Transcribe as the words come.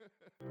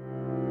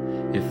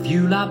if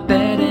you like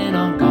betting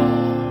on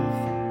golf.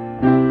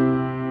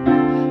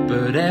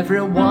 But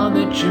everyone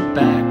that you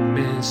back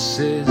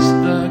misses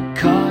the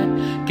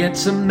cut. Get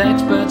some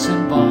experts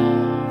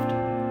involved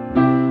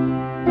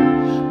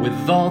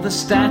with all the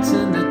stats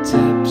and the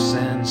tips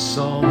and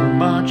so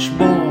much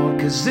more.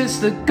 Cause it's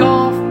the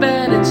golf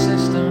betting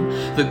system,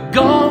 the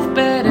golf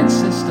betting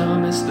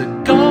system, it's the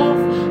golf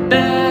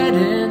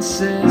betting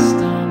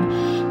system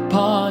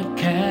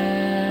podcast.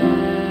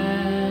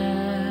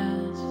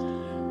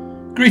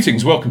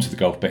 Greetings, welcome to the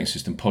Golf Betting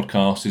System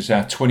podcast. It's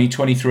our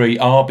 2023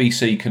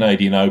 RBC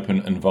Canadian Open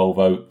and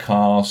Volvo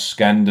Cars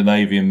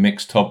Scandinavian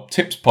Mixed Top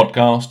Tips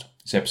podcast.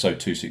 It's episode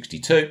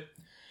 262.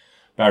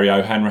 Barry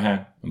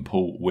O'Hanrahan and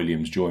Paul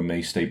Williams join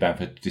me, Steve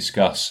Bamford, to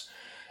discuss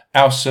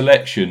our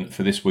selection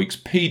for this week's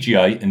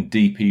PGA and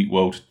DP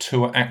World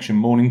Tour action.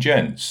 Morning,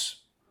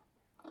 gents.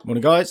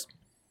 Morning, guys.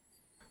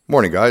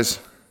 Morning, guys.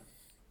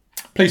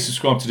 Please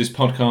subscribe to this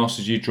podcast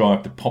as you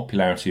drive the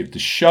popularity of the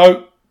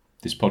show.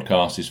 This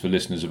podcast is for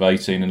listeners of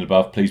 18 and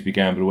above. Please be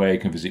gamble aware. You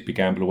can visit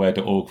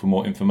begambleaware.org for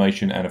more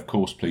information. And, of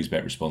course, please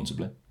bet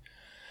responsibly.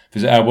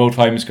 Visit our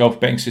world-famous golf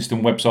betting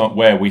system website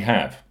where we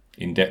have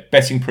in-depth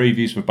betting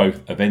previews for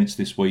both events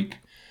this week.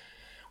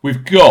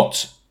 We've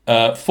got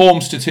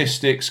form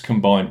statistics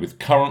combined with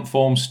current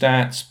form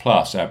stats,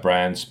 plus our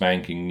brand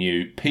spanking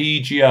new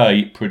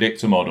PGA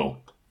predictor model.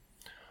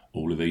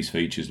 All of these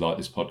features, like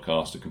this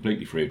podcast, are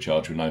completely free of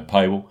charge with no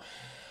paywall.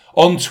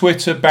 On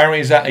Twitter, Barry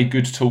is at A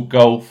Good Talk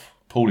Golf.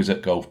 Paul is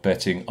at Golf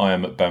Betting. I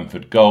am at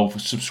Bamford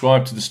Golf.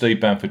 Subscribe to the Steve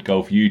Bamford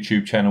Golf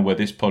YouTube channel where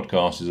this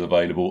podcast is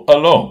available,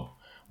 along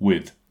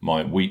with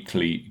my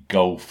weekly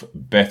golf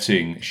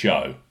betting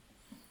show.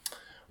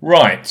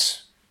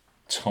 Right,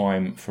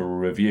 time for a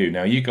review.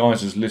 Now, you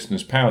guys as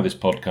listeners power this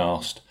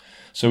podcast,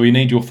 so we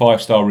need your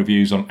 5-star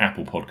reviews on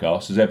Apple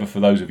Podcasts. As ever,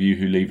 for those of you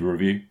who leave a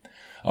review,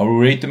 I will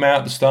read them out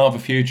at the start of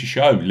a future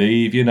show.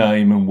 Leave your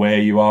name and where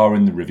you are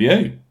in the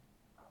review.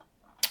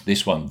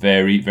 This one,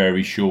 very,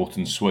 very short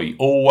and sweet.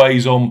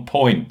 Always on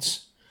point.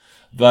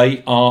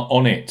 They are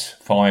on it.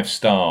 5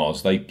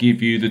 stars. They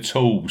give you the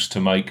tools to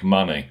make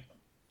money.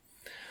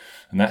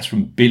 And that's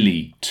from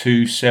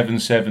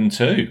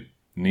Billy2772.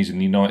 And he's in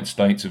the United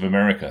States of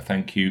America.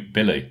 Thank you,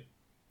 Billy.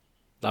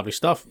 Lovely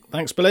stuff.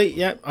 Thanks, Billy.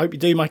 Yeah, I hope you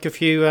do make a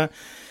few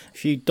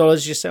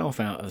dollars yourself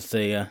out of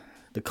the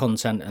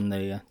content and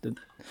the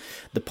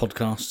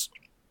podcasts.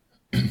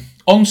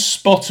 On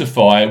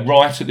Spotify,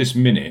 right at this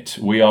minute,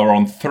 we are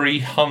on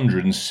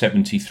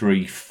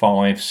 373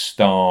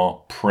 5-star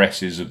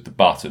presses of the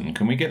button.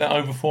 Can we get that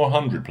over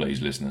 400,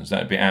 please, listeners? That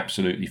would be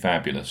absolutely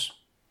fabulous.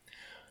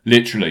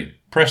 Literally,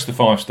 press the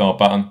 5-star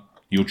button,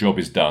 your job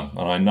is done.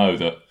 And I know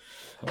that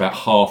about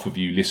half of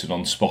you listen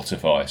on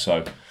Spotify,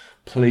 so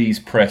please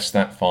press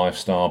that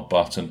 5-star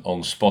button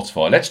on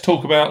Spotify. Let's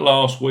talk about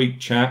last week,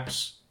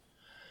 chaps.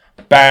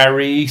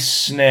 Barry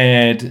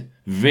snared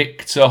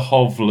Victor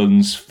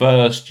Hovland's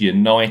first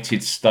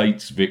United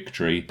States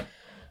victory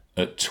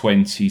at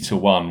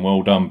 20-1.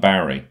 Well done,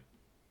 Barry.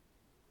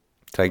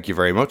 Thank you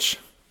very much.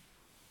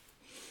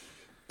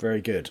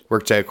 Very good.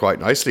 Worked out quite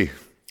nicely.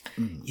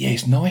 Yeah,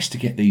 it's nice to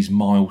get these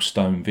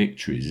milestone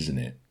victories, isn't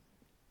it?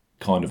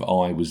 Kind of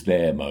I was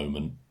there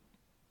moment.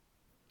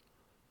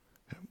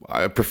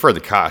 I prefer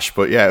the cash,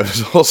 but yeah, it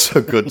was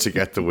also good to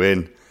get the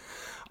win.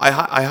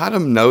 I had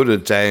him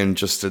noted down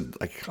just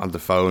on the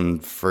phone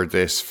for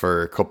this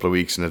for a couple of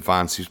weeks in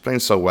advance. He was playing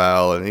so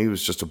well, and he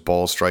was just a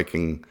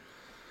ball-striking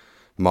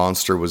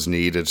monster was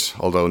needed,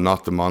 although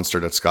not the monster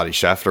that Scotty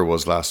Scheffler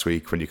was last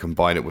week when you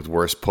combine it with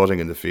worse putting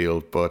in the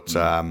field. But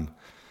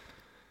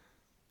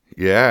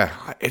yeah,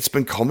 it's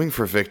been coming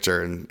for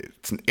Victor, and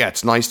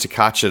it's nice to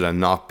catch it and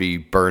not be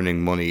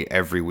burning money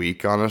every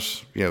week on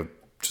it,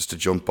 just to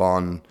jump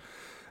on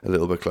a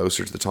little bit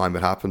closer to the time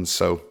it happens.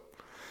 So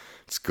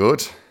it's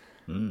good.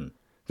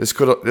 This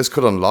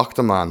could unlock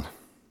the man.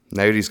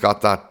 Now that he's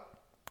got that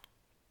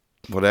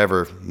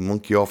whatever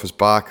monkey off his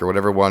back or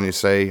whatever one you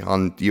say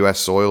on US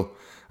soil,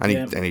 and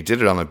he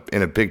did it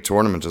in a big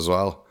tournament as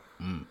well.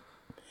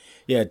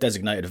 Yeah,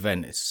 designated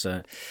event. It's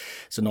a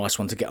nice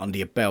one to get under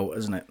your belt,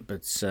 isn't it?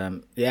 But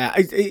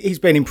he's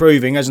been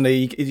improving, hasn't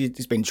he?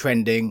 He's been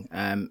trending.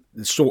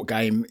 The short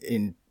game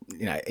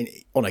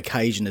on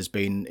occasion has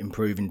been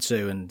improving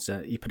too, and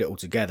you put it all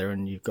together,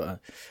 and you've got a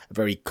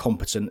very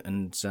competent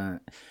and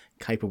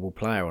capable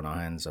player on our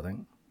hands, I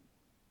think.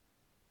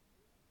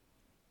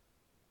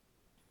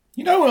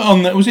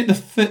 Was it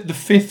the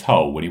fifth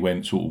hole when he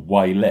went sort of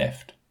way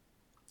left?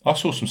 I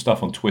saw some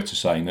stuff on Twitter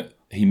saying that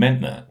he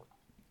meant that.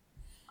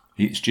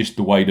 It's just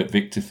the way that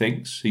Victor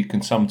thinks. He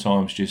can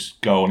sometimes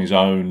just go on his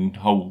own,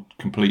 whole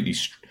completely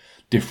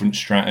different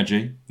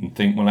strategy, and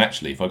think, well,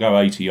 actually, if I go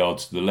 80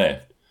 yards to the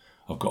left,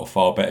 I've got a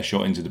far better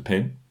shot into the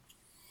pin.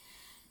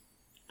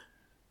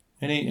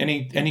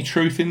 Any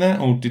truth in that,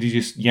 or did he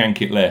just yank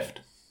it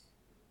left?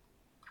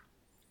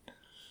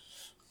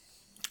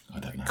 I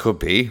don't know. Could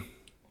be.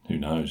 Who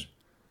knows?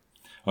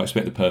 I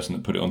expect the person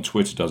that put it on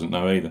Twitter doesn't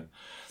know either.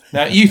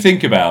 Now, you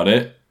think about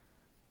it.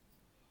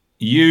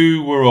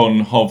 you were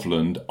on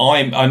Hovland.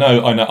 I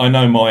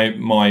know.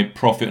 My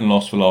profit and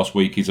loss for last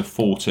week is a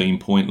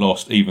 14-point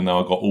loss, even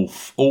though I got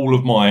all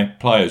of my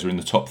players are in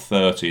the top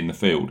 30 in the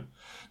field.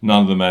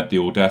 None of them had the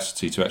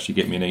audacity to actually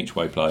get me an each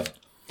way play.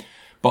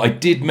 But I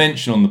did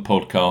mention on the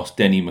podcast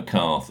Denny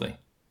McCarthy.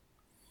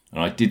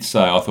 And I did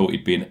say I thought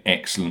he'd be an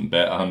excellent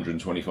bet,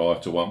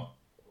 125 to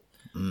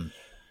 1.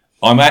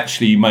 I'm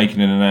actually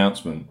making an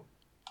announcement.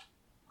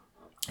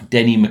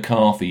 Denny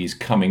McCarthy is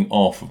coming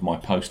off of my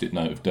post-it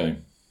note of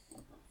doom.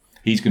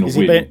 He's going to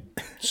win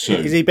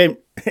soon. Is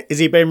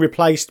he being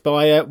replaced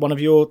by one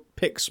of your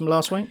picks from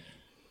last week?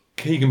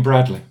 Keegan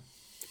Bradley.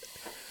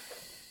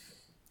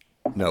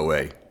 No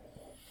way.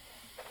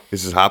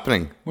 This is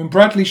happening. When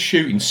Bradley's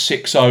shooting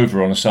 6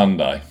 over on a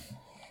Sunday,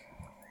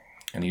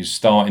 and he's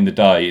starting the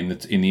day in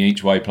the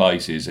each way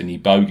places, and he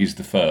bogeys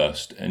the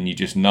first, and you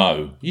just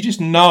know,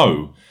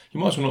 you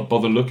might as well not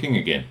bother looking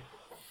again.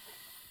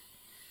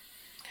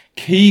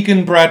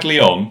 Keegan Bradley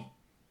on.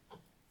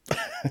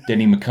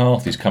 Denny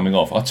McCarthy's coming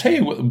off. I'll tell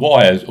you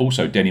why.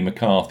 Also, Denny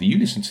McCarthy. You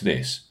listen to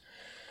this.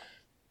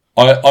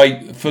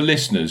 I for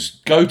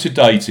listeners, go to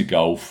Data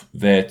Golf.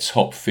 Their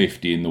top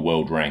 50 in the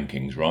world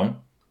rankings, right?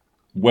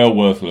 Well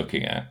worth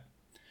looking at.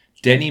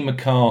 Denny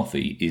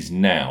McCarthy is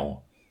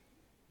now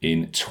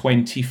in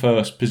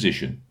 21st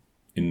position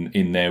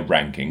in their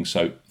rankings.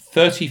 So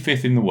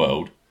 35th in the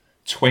world,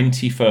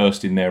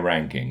 21st in their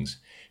rankings.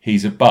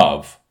 He's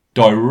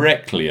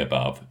directly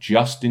above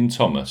Justin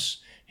Thomas,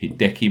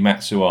 Hideki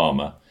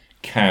Matsuyama,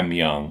 Cam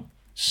Young,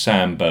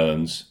 Sam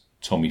Burns,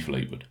 Tommy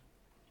Fleetwood.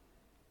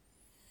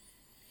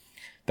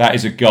 That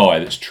is a guy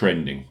that's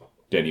trending,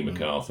 Denny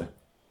McCarthy.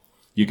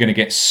 You're going to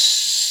get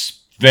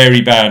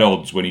very bad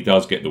odds when he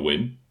does get the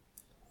win,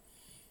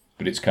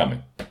 but it's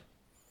coming.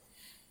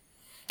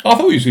 I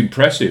thought he was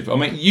impressive. I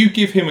mean, you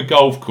give him a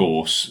golf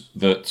course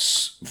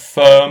that's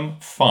firm,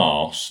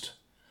 fast,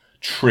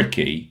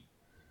 tricky,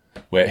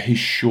 where his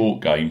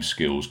short game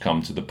skills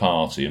come to the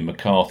party, and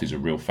McCarthy's a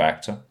real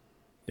factor.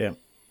 Yeah.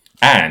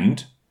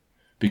 And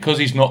because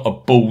he's not a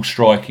ball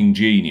striking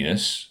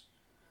genius,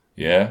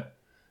 yeah,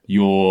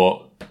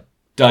 your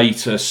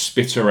data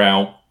spitter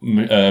out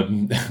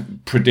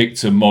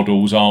predictor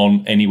models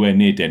aren't anywhere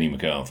near Denny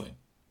McCarthy.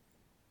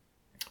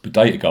 But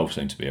Data Golf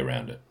seem to be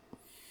around it.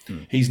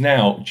 He's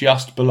now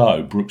just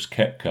below Brooks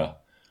Koepka,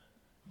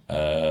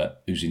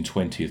 who's in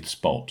 20th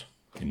spot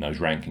in those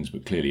rankings,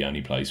 but clearly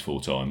only plays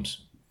 4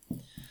 times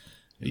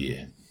a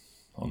year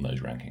on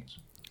those rankings.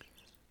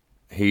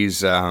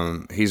 He's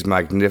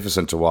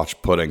magnificent to watch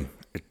putting.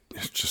 It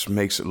just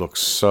makes it look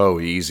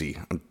so easy.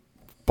 And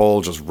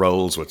ball just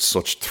rolls with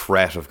such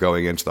threat of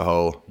going into the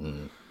hole.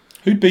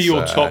 Who'd be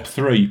your top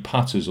 3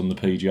 putters on the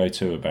PGA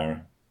Tour, Barry?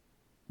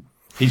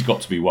 He's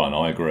got to be one,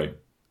 I agree.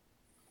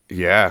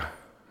 Yeah.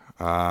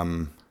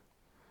 Throwing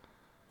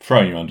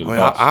you under the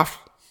bus.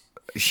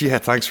 Yeah,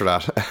 thanks for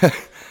that.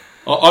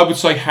 I would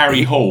say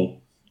Harry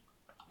Hall.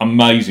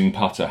 Amazing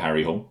putter,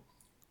 Harry Hall.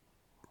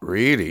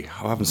 Really?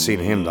 I haven't seen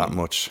him that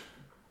much.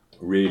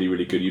 Really,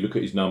 really good. You look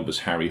at his numbers,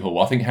 Harry Hall.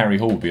 I think Harry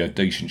Hall would be a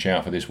decent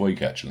shout for this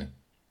week, actually.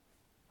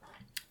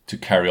 To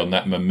carry on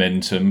that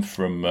momentum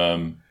from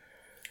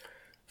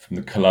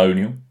the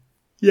Colonial.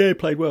 Yeah, he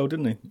played well,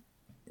 didn't he?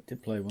 He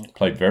did play well.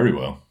 Played very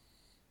well.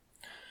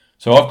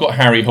 So I've got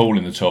Harry Hall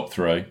in the top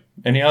 3.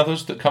 Any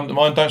others that come to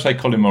mind? Don't say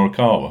Colin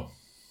Morikawa.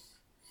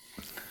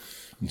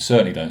 And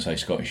certainly don't say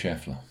Scotty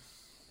Scheffler.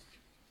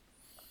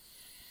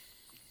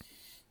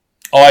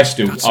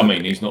 I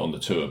mean, he's not on the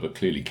tour, but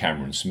clearly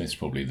Cameron Smith's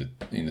probably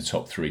in the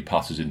top 3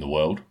 putters in the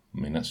world. I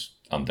mean, that's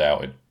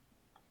undoubted.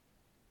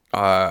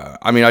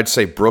 I mean, I'd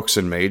say Brooks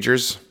and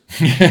Majors.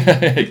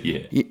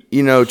 Yeah.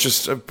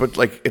 But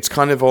like, it's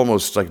kind of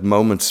almost like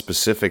moment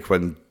specific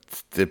when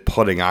the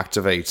putting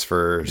activates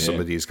for some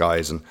of these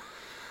guys, and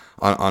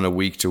on a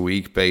week to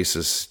week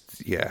basis,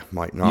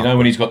 might not. You know,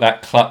 when he's got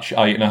that clutch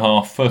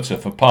 8.5 footer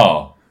for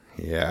par.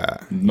 Yeah.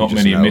 Not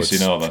many are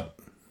missing, are there?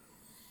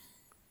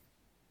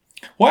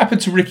 What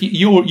happened to Ricky?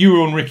 You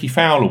were on Ricky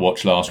Fowler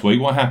watch last week.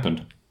 What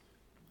happened?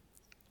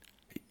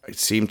 It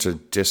seemed to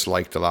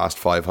dislike the last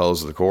 5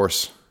 holes of the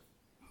course.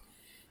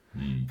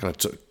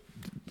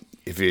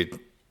 If you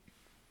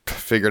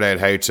figured out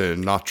how to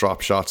not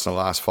drop shots in the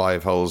last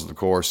 5 holes of the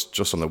course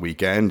just on the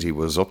weekend, he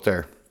was up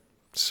there.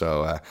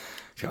 So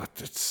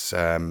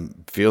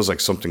it feels like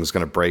something's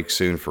going to break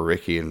soon for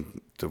Ricky,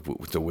 and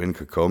the win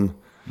could come.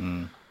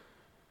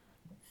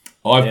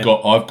 I've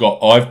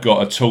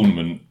got a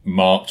tournament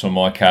marked on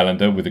my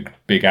calendar with a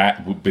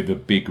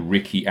big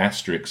Ricky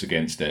asterisk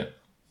against it.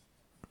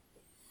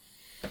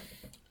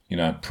 You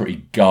know,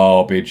 pretty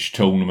garbage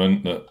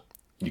tournament that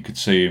you could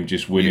see him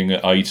just winning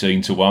at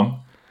 18 to 1.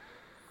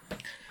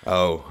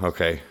 Oh,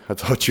 okay. I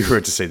thought you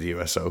were to say the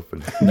US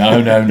Open.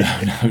 No.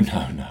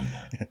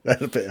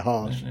 That's a bit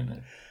harsh. No.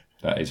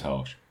 That is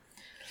harsh.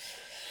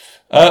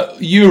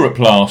 Europe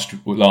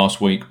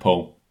last week,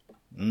 Paul.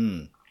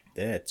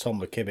 Yeah, Tom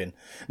McKibben.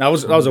 Now, I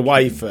was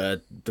away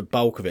for the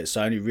bulk of it,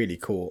 so I only really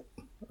caught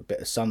a bit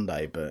of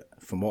Sunday. But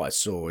from what I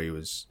saw, he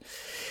was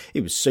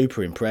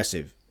super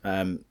impressive.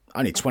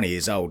 only 20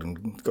 years old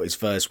and got his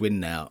first win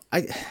now.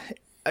 I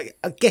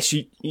guess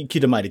you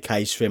could have made a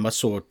case for him. I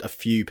saw a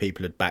few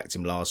people had backed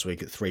him last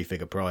week at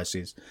 3-figure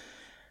prices.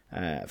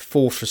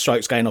 4th for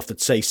strokes gained off the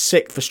tee,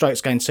 6th for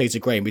strokes gained tee to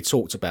green. We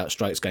talked about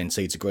strokes gained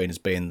tee to green as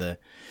being the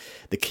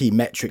key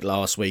metric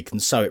last week,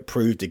 and so it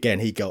proved again.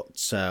 He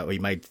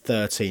made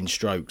 13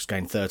 strokes,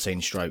 gained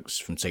 13 strokes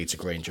from tee to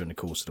green during the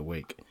course of the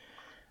week.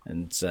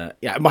 And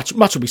much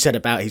will be said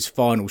about his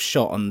final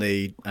shot on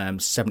the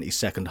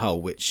 72nd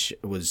hole, which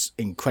was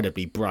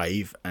incredibly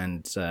brave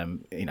and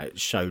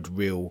showed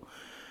real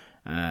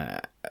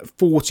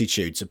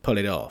fortitude to pull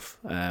it off.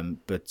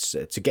 But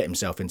to get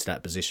himself into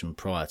that position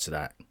prior to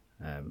that,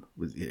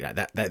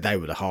 they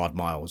were the hard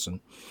miles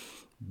and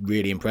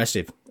really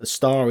impressive. A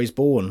star is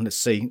born. Let's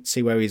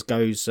see where he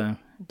goes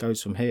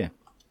from here.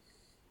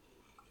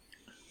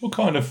 What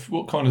kind of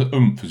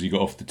oomph has he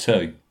got off the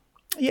tee?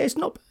 Yeah, it's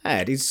not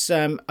bad. It's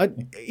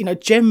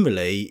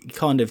generally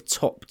kind of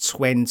top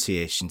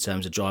 20-ish in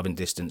terms of driving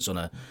distance on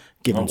a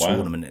given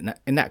tournament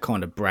in that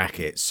kind of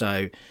bracket.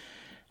 So,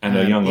 and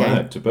a young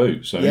lad to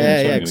boot, so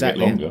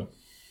exactly. Get longer.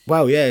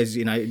 Well,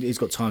 he's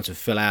got time to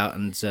fill out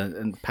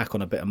and pack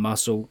on a bit of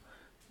muscle,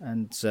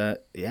 and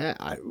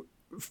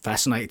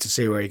fascinated to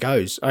see where he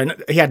goes. I mean,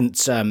 he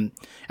hadn't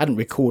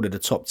recorded a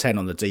top 10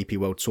 on the DP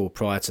World Tour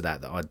prior to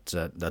that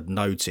I'd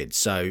noted,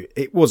 so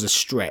it was a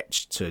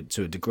stretch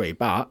to a degree,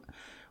 but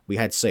we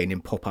had seen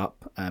him pop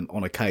up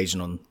on occasion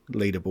on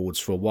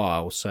leaderboards for a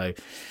while. So,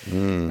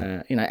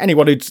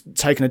 anyone who'd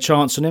taken a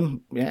chance on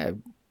him,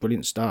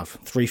 brilliant stuff.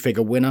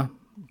 3-figure winner,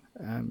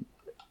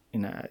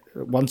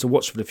 one to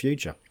watch for the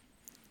future.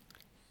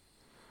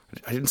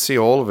 I didn't see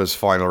all of his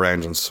final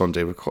round on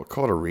Sunday. We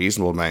caught a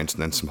reasonable amount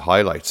and then some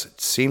highlights. It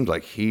seemed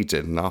like he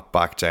did not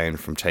back down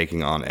from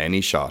taking on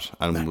any shot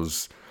and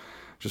was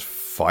just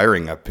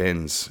firing at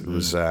pins. It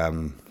was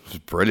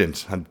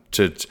brilliant. And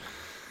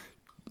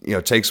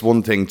it takes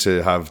one thing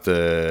to have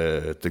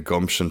the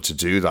gumption to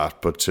do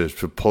that, but to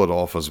pull it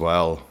off as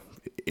well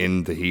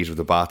in the heat of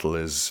the battle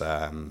is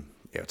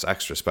it's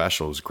extra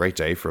special. It was a great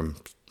day for him.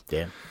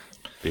 Yeah.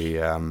 Be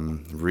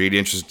really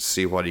interested to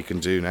see what he can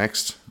do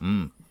next.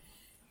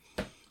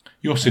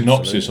 Your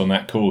synopsis on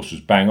that course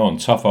was bang on.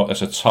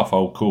 That's a tough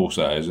old course,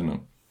 that, isn't it?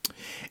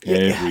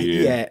 Every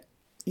year.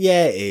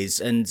 Yeah, it is.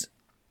 And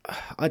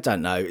I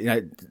don't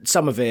know.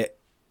 Some of it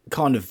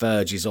kind of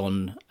verges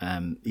on,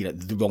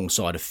 the wrong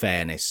side of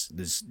fairness.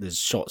 There's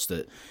shots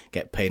that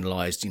get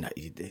penalised.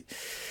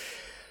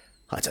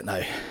 I don't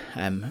know.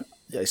 I'm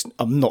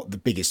not the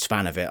biggest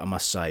fan of it, I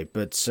must say.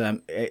 But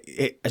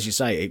it, as you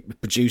say,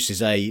 it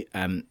produces a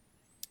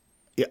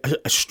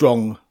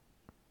strong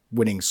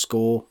winning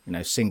score,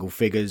 single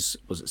figures.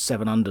 Was it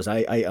 7 under,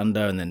 8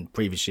 under, and then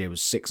previous year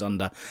was 6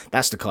 under.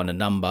 That's the kind of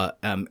number.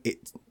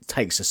 It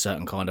takes a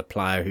certain kind of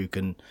player who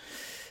can,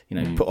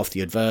 put off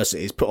the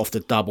adversities, put off the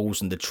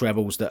doubles and the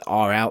trebles that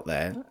are out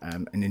there,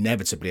 and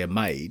inevitably are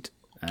made,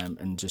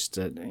 and just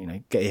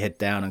get your head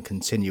down and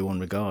continue on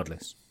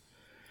regardless.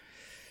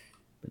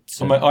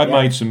 But, I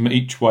made some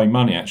each way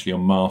money actually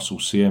on Marcel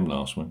CM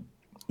last week.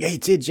 Yeah, he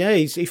did. Yeah,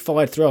 he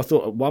fired through. I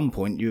thought at one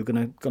point you were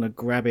gonna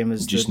grab him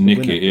as just the nick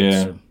winner, it.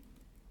 Yeah.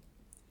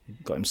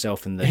 Got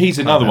himself in the. He's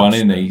another one,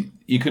 isn't he?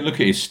 You can look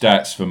at his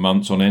stats for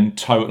months on end,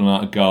 total and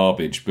utter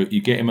garbage, but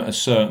you get him at a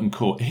certain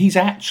court. He's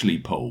actually,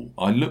 Paul,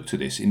 I looked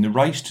at this, in the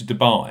race to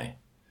Dubai,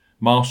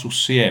 Marcel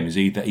CM is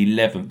either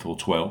 11th or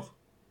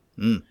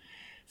 12th.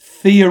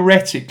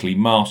 Theoretically,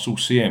 Marcel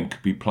CM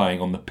could be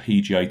playing on the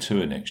PGA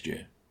Tour next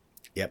year.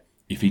 Yep.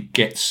 If he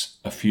gets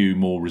a few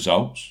more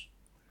results.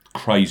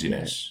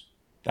 Craziness.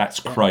 Yeah. That's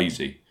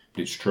crazy,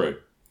 but it's true.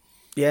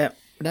 Yeah.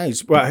 No,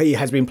 he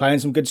has been playing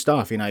some good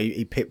stuff.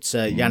 He pipped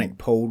Yannick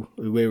Paul,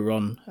 who we were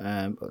on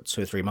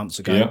 2 or 3 months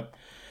ago.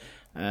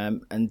 Yeah.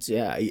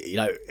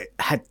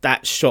 Had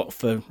that shot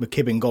for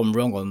McKibben gone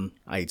wrong on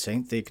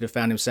 18th, he could have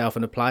found himself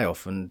in a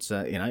playoff, and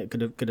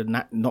could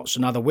have notched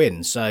another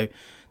win. So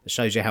it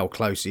shows you how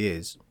close he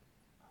is.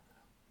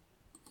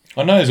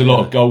 I know there's a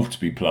lot of golf to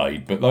be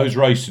played, but those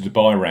Race to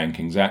Dubai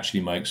rankings actually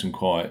make some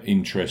quite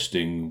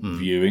interesting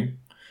viewing.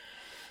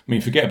 I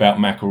mean, forget about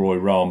McIlroy,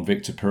 Rahm,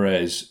 Victor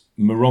Perez.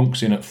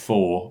 Maronk's in at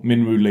 4,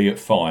 Minwoo Lee at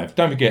 5.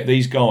 Don't forget,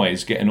 these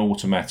guys get an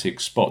automatic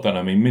spot, don't they?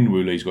 I mean,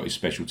 Minwoo Lee's got his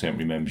special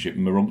temporary membership,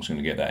 and Maronk's going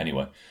to get that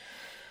anyway.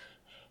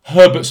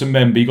 Herbert's a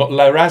member. You got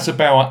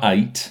Larrazabal at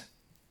 8,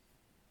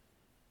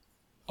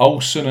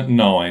 Olsen at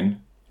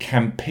 9,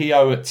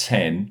 Campillo at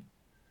 10,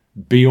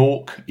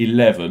 Bjork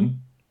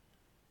 11,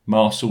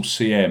 Marcel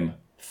CM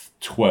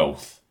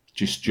 12th.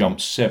 Just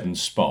jumped 7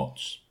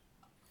 spots.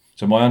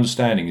 So my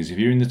understanding is if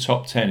you're in the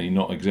top 10 and you're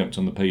not exempt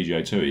on the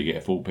PGA Tour, you get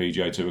a full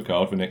PGA Tour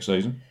card for next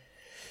season.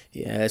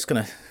 Yeah, it's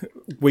going to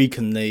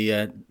weaken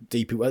the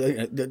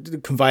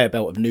the conveyor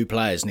belt of new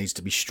players needs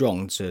to be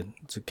strong to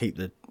keep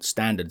the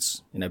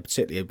standards,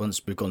 particularly once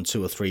we've gone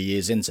 2 or 3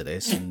 years into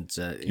this, and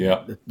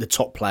the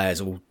top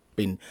players will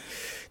been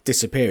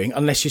disappearing,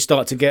 unless you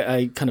start to get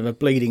a kind of a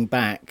bleeding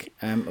back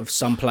of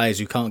some players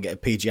who can't get a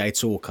PGA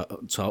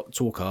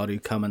tour card who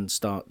come and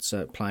start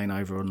playing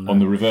over on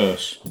the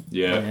reverse.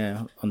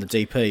 Yeah, on the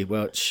DP.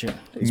 Well, it's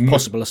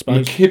possible, I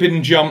suppose.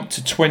 McKibben jumped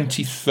to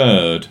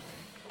 23rd.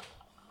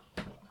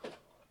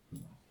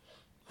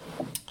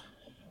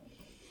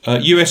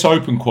 US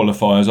Open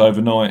qualifiers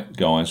overnight,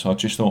 guys. I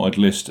just thought I'd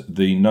list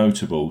the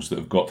notables that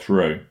have got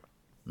through.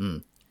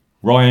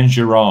 Ryan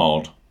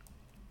Gerard.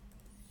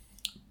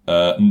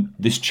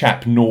 This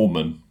chap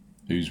Norman,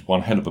 who's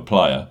one hell of a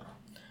player,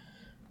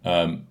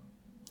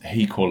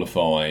 he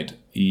qualified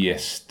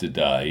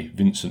yesterday.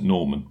 Vincent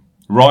Norman.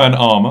 Ryan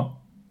Armour.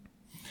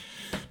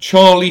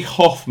 Charlie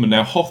Hoffman.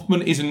 Now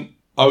Hoffman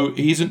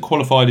isn't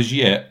qualified as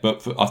yet,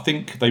 but I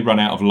think they run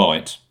out of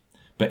light.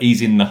 But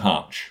he's in the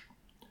hutch,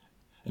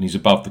 and he's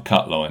above the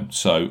cut line.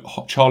 So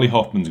Charlie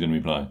Hoffman's going to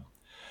be playing.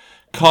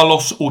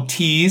 Carlos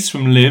Ortiz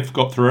from Liv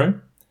got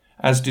through,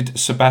 as did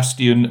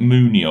Sebastian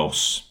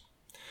Munoz.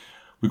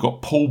 We've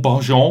got Paul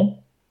Barjon,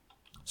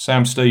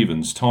 Sam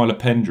Stevens, Tyler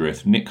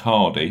Pendrith, Nick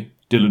Hardy,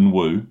 Dylan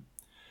Wu,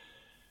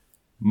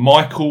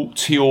 Michael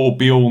Tior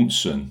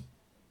Bjornsson,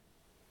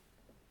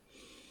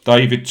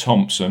 Davis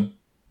Thompson,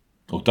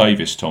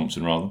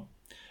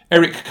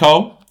 Eric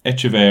Cole,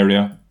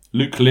 Echeverria,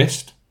 Luke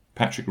List,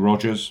 Patrick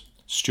Rogers,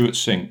 Stuart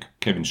Sink,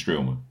 Kevin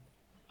Streelman.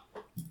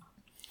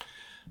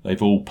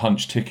 They've all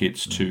punched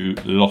tickets to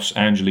Los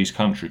Angeles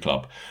Country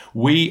Club.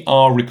 We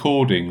are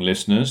recording,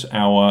 listeners,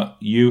 our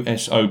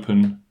US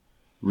Open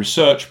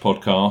research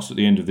podcast at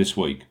the end of this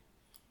week.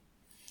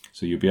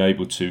 So you'll be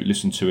able to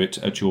listen to it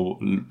at your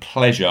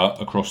pleasure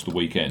across the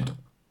weekend.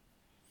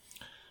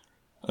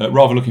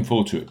 Rather looking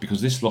forward to it,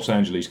 because this Los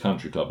Angeles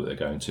Country Club that they're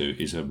going to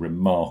is a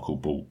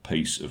remarkable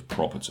piece of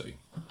property.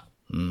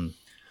 I'm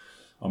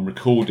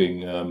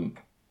recording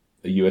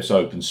a US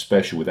Open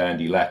special with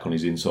Andy Lack on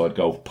his Inside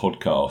Golf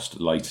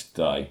podcast later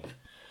today.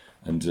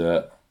 And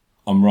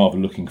I'm rather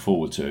looking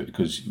forward to it,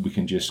 because we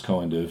can just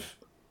kind of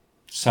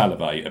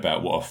salivate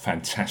about what a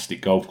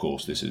fantastic golf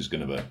course this is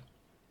going to be.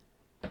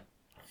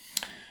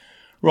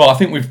 Right, I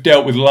think we've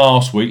dealt with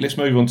last week. Let's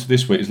move on to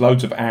this week. There's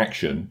loads of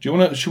action. Do you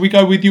want to? Should we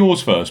go with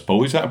yours first,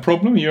 Paul? Is that a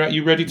problem? Are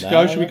you ready to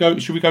go?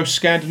 Should we go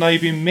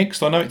Scandinavian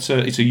mixed? I know it's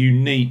a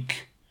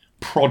unique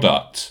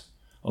product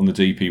on the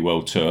DP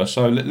World Tour.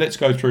 So let's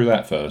go through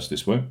that first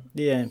this week.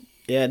 Yeah,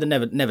 they're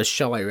never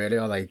shy, really,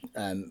 are they?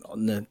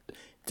 On the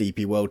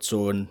DP World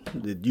Tour and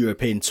the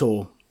European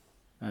Tour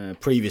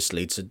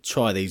previously, to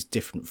try these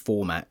different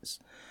formats.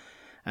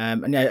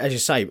 And as you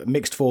say,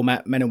 mixed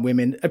format, men and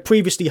women,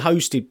 previously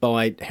hosted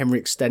by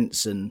Henrik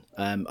Stenson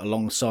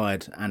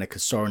alongside Annika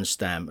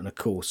Sorenstam, and of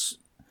course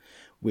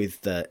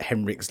with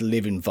Henrik's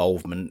live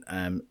involvement,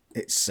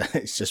 it's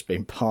just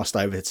been passed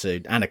over to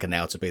Annika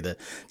now to be the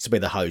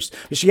host.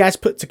 But she has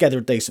put together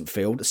a decent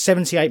field: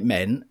 78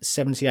 men,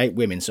 78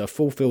 women, so a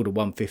full field of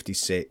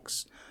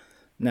 156.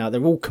 Now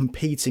they're all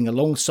competing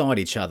alongside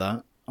each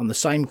other on the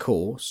same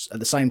course at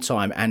the same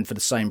time and for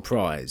the same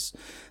prize.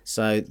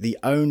 So the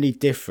only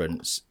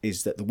difference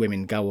is that the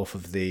women go off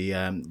of the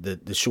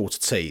shorter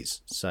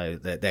tees, so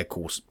their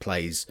course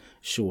plays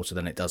shorter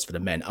than it does for the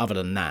men. Other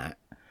than that,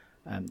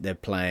 they're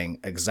playing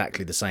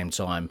exactly the same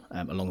time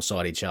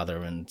alongside each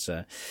other, and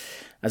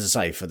as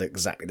I say, for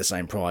exactly the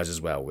same prize as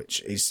well,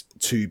 which is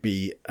to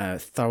be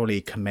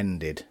thoroughly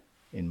commended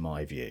in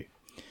my view.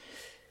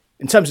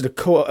 In terms of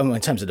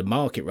the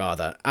market,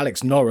 rather,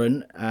 Alex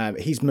Noren,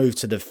 he's moved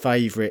to the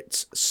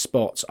favourite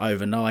spot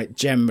overnight.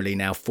 Generally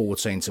now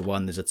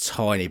 14-1. There's a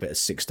tiny bit of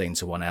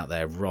 16-1 out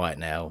there right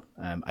now,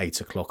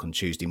 8 o'clock on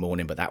Tuesday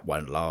morning, but that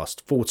won't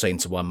last.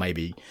 14-1,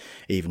 maybe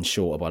even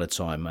shorter by the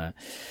time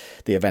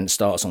the event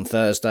starts on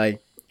Thursday.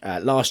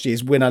 Last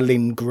year's winner,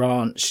 Lynn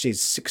Grant, she's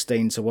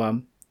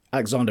 16-1.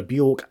 Alexander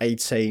Bjork,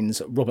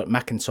 18s. Robert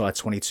McIntyre,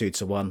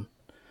 22-1.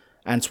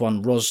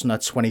 Antoine Rosner,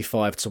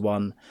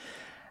 25-1.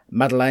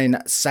 Madeleine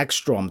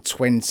Sagstrom,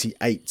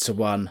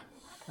 28-1.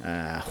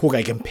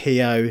 Jorge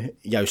Campillo,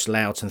 Joost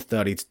Luiten,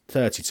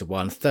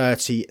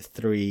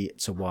 30-1.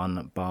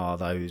 33-1, bar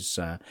those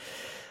 8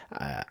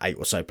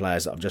 or so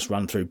players that I've just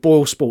run through.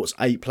 Boyle Sports,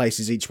 8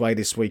 places each way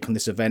this week on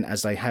this event,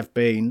 as they have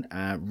been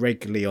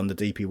regularly on the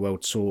DP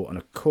World Tour. And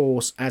of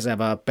course, as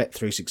ever,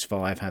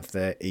 Bet365 have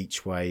their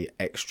each way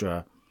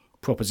extra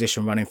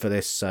proposition running for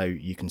this, so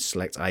you can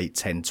select 8,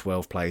 10,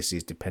 12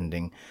 places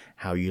depending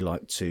how you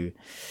like to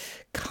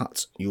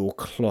cut your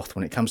cloth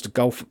when it comes to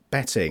golf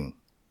betting.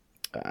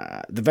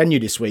 The venue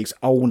this week's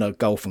Olna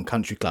Golf and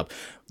Country Club.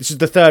 This is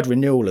the third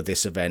renewal of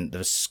this event,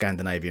 the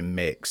Scandinavian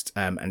Mixed,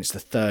 and it's the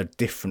third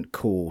different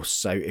course.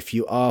 So if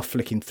you are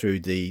flicking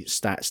through the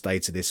stats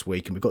data this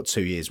week, and we've got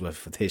 2 years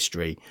worth of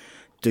history,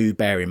 do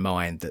bear in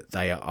mind that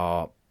they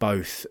are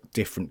both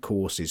different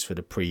courses for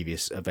the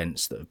previous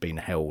events that have been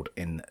held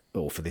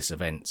for this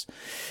event.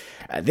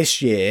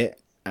 This year,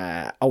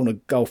 Olna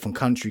Golf and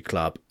Country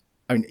Club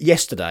I mean,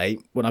 yesterday,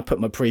 when I put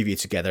my preview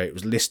together, it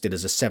was listed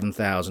as a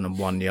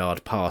 7,001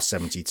 yard par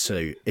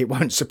 72. It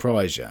won't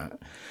surprise you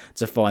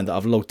to find that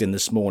I've logged in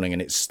this morning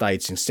and it's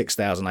stating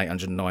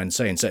 6,819.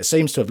 So it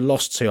seems to have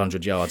lost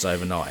 200 yards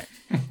overnight.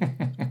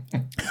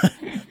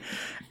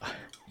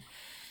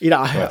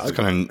 That's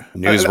kind of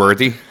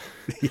newsworthy.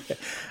 Yeah.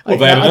 Well,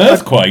 they had an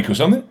earthquake or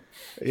something.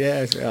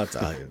 Yeah,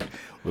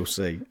 we'll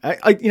see.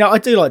 I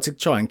do like to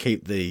try and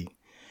keep the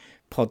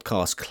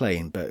podcast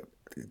clean, but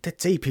the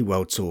DP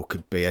World Tour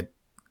could be a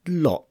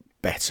lot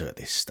better at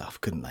this stuff,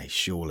 couldn't they?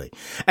 Surely.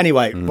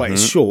 Anyway, right,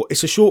 it's short.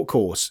 It's a short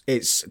course.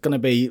 It's going to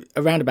be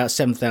around about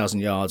 7,000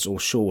 yards or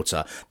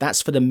shorter.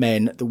 That's for the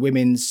men. The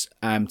women's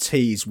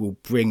tees will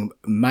bring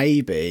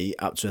maybe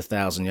up to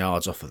 1,000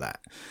 yards off of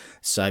that.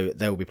 So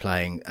they'll be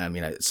playing,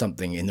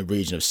 something in the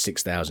region of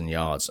 6,000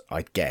 yards,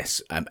 I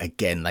guess.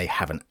 Again, they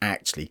haven't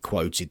actually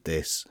quoted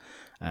this.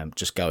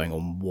 Just going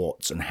on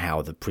what and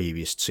how the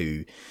previous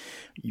two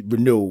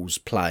renewals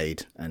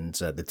played and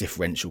the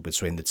differential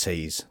between the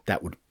tees.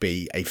 That would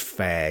be a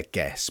fair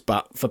guess.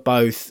 But for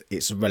both,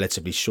 it's a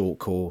relatively short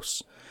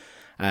course.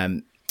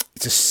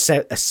 It's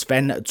a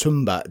Sven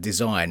Tumba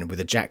design with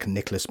a Jack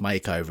Nicklaus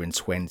makeover in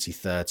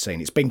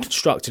 2013. It's been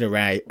constructed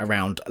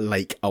around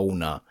Lake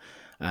Olna.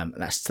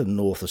 That's to the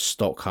north of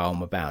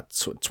Stockholm,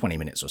 about 20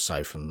 minutes or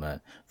so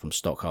from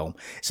Stockholm.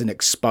 It's an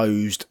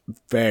exposed,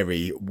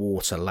 very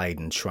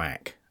water-laden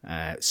track.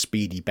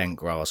 Speedy bent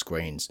grass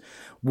greens.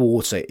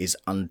 Water is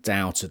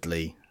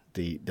undoubtedly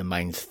the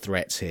main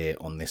threat here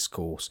on this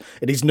course.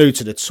 It is new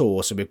to the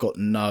tour, so we've got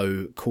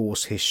no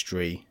course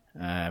history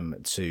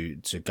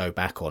to go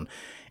back on.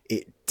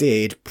 It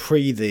did,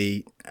 pre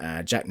the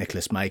Jack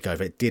Nicklaus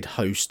makeover, it did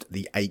host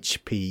the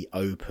HP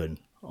Open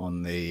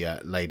on the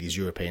Ladies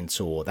European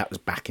Tour. That was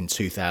back in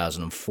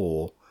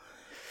 2004.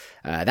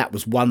 That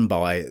was won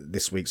by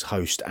this week's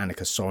host,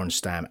 Annika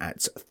Sorenstam,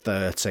 at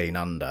 13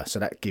 under. So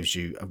that gives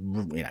you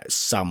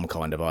some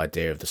kind of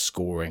idea of the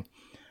scoring.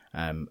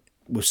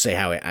 We'll see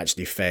how it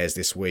actually fares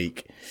this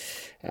week.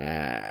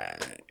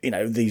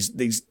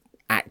 These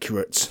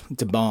accurate,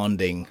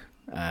 demanding,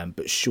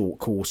 but short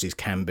courses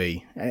can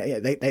be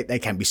they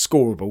can be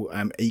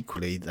scoreable.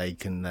 Equally, they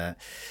can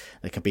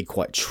be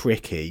quite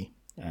tricky.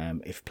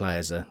 If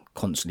players are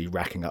constantly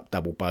racking up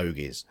double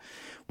bogeys,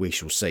 we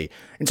shall see.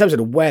 In terms of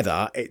the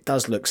weather, it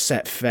does look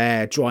set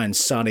fair, dry and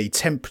sunny.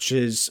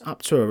 Temperatures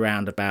up to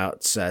around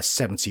about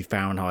 70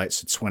 Fahrenheit,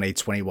 so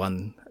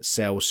 21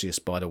 Celsius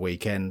by the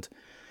weekend.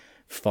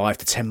 5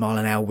 to 10 mile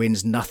an hour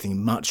winds,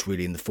 nothing much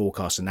really in the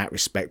forecast in that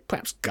respect.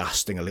 Perhaps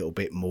gusting a little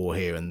bit more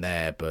here and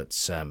there,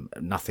 but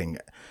nothing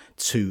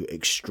too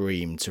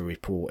extreme to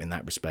report in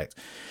that respect.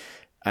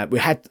 We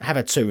have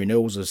had two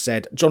renewals, as I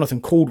said.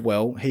 Jonathan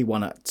Caldwell, he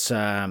won at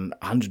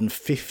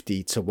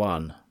 150 to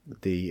 1,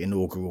 the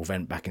inaugural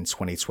event back in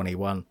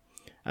 2021.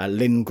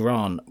 Lynn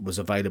Grant was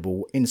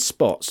available in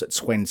spots at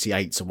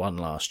 28 to 1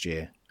 last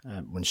year,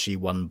 when she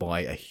won by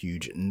a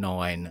huge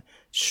 9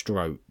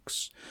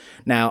 strokes.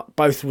 Now,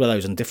 both of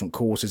those on different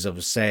courses, as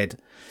I've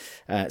said.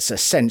 So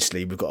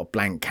essentially, we've got a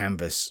blank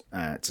canvas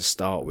to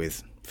start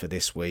with for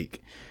this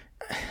week.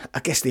 I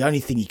guess the only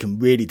thing you can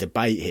really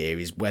debate here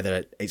is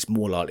whether it's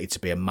more likely to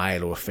be a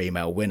male or a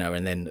female winner,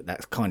 and then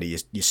that's kind of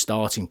your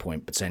starting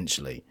point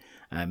potentially.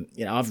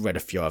 I've read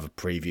a few other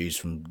previews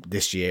from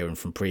this year and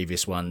from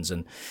previous ones,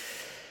 and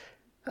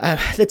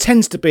there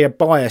tends to be a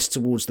bias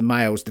towards the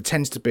males. There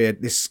tends to be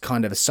this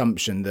kind of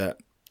assumption that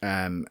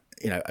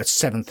a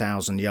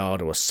 7,000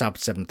 yard or a sub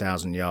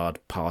 7,000 yard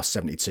par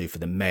 72 for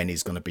the men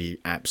is going to be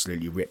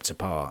absolutely ripped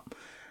apart.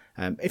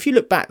 If you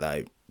look back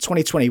though,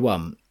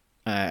 2021.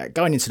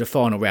 Going into the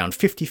final round,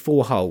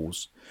 54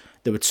 holes.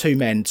 There were 2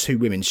 men, 2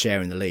 women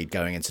sharing the lead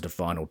going into the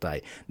final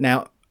day.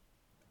 Now,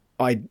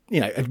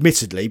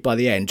 admittedly, by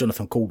the end,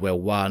 Jonathan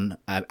Caldwell won.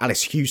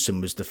 Alice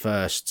Hewson was the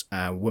first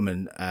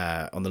woman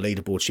on the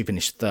leaderboard. She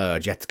finished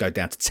 3rd. You had to go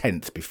down to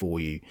 10th before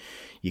you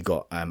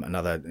got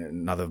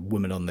another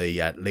woman on the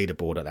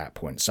leaderboard at that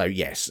point. So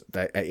yes,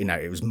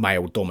 it was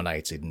male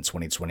dominated in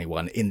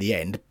 2021 in the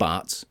end,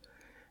 but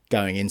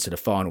going into the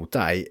final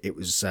day, it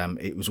was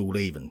all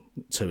even,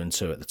 2 and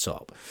 2 at the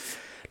top.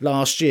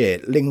 Last year,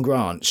 Lynn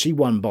Grant, she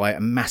won by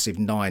a massive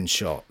 9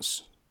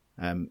 shots.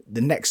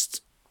 The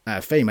next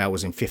female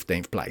was in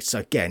 15th place. So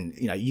again,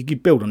 you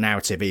could build a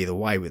narrative either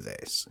way with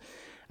this.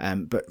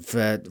 But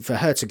for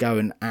her to go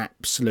and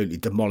absolutely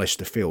demolish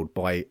the field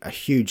by a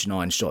huge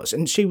 9 shots,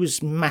 and she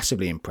was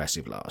massively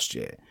impressive last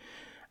year.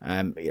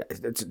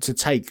 To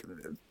take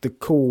the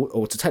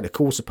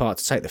course apart,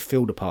 to take the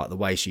field apart the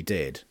way she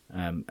did,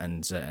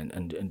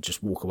 and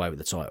just walk away with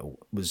the title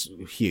was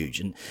huge.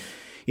 And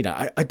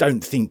I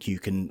don't think you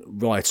can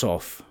write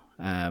off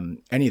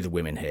any of the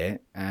women here.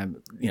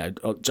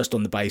 Just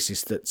on the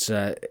basis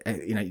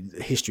that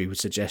history would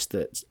suggest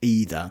that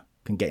either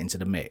can get into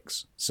the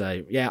mix.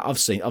 So yeah, I've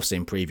seen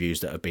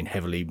previews that have been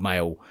heavily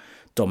male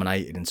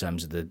dominated in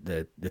terms of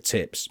the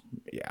tips.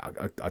 Yeah,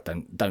 I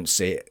don't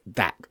see it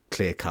that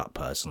clear cut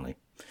personally.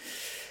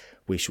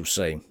 We shall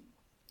see.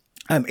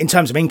 In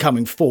terms of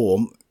incoming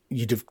form,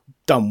 you'd have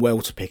done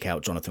well to pick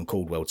out Jonathan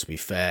Caldwell, to be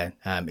fair.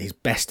 His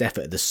best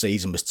effort of the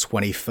season was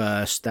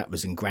 21st. That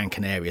was in Gran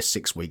Canaria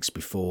 6 weeks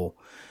before.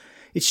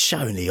 It's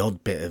shown the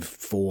odd bit of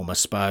form, I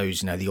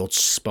suppose, the odd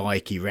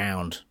spiky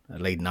round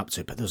leading up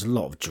to it. But there was a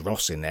lot of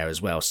dross in there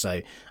as well. So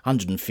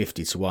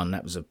 150 to 1,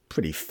 that was a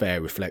pretty fair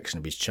reflection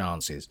of his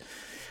chances.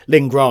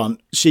 Lynn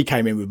Grant, she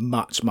came in with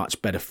much, much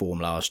better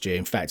form last year.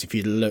 In fact, if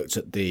you looked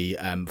at the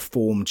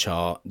form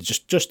chart,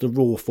 just the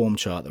raw form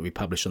chart that we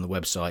published on the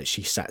website,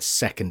 she sat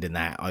second in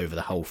that over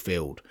the whole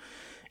field.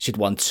 She'd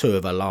won 2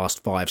 of her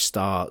last 5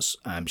 starts.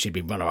 She'd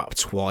been runner-up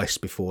twice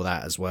before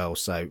that as well,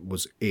 so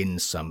was in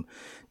some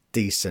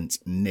decent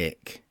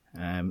nick.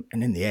 And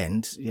in the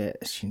end, yeah,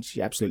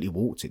 she absolutely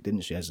walked it,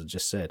 didn't she, as I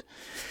just said.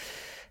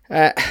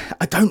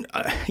 I don't,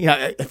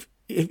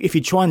 if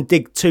you try and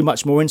dig too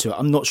much more into it,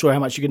 I'm not sure how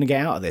much you're going to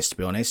get out of this, to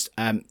be honest.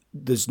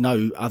 There's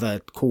no other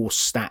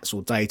course stats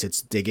or data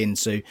to dig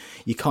into.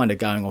 You're kind of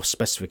going off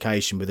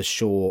specification with a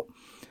short,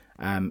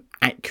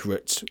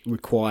 accurate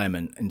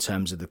requirement in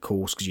terms of the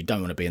course, because you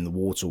don't want to be in the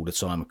water all the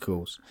time, of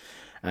course.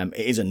 It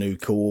is a new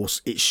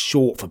course. It's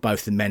short for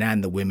both the men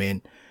and the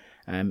women.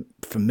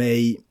 For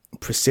me,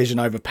 precision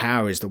over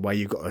power is the way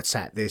you've got to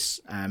attack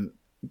this,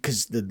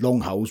 because the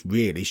long holes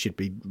really should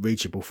be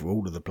reachable for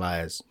all of the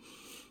players.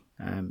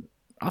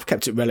 I've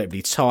kept it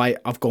relatively tight.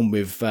 I've gone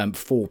with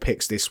 4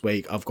 picks this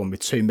week. I've gone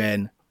with 2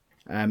 men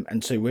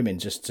and 2 women,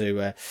 just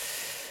to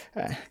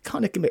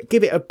kind of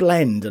give it a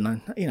blend. And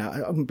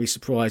I wouldn't be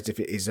surprised if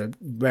it is a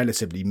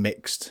relatively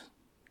mixed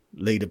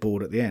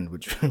leaderboard at the end,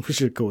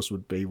 which of course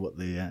would be what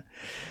the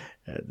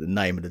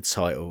name of the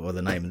title or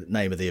the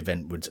name of the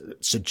event would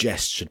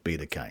suggest should be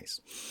the case.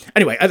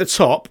 Anyway, at the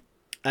top,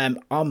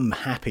 I'm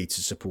happy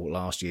to support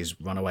last year's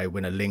runaway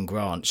winner, Lynn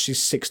Grant.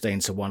 She's 16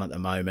 to 1 at the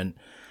moment.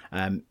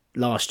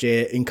 Last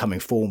year,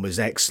 incoming form was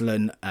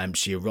excellent.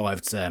 She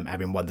arrived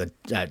having won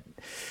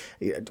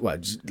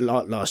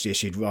last year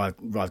she'd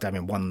arrived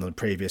having won the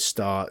previous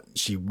start.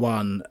 She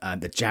won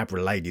the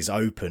Jabra Ladies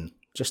Open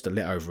just a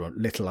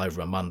little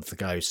over a month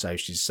ago. So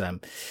she's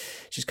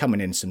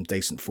coming in some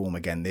decent form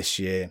again this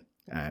year.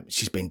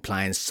 She's been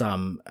playing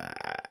some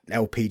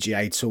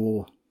LPGA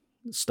Tour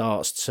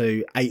starts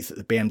too. 8th at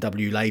the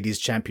BMW Ladies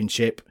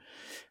Championship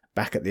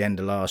back at the end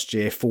of last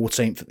year.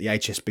 14th at the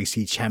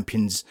HSBC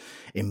Champions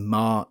in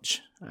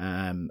March.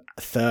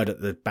 3rd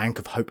at the Bank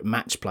of Hope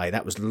Match Play.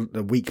 That was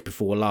the week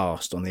before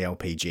last on the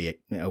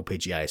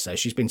LPGA. So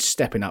she's been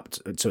stepping up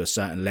to a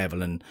certain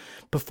level and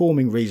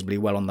performing reasonably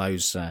well on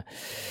those, on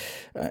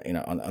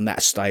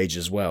that stage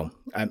as well.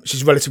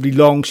 She's relatively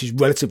long. She's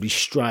relatively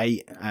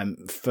straight.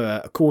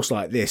 For a course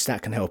like this,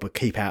 that can help her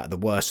keep out of the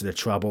worst of the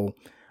trouble.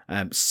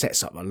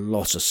 Sets up a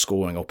lot of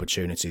scoring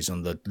opportunities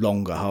on the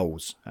longer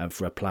holes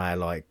for a player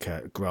like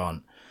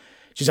Grant.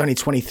 She's only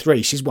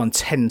 23. She's won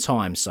 10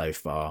 times so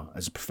far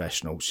as a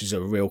professional. She's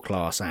a real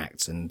class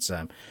act. And,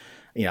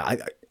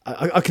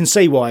 I can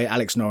see why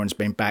Alex Noren's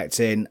been backed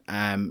in.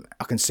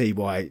 I can see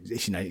why,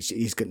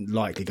 he's going to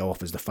likely go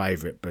off as the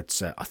favourite.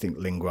 But I think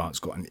Lynn Grant's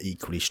got an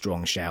equally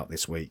strong shout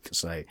this week.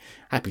 So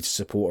happy to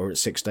support her at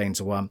 16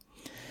 to 1.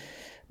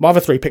 My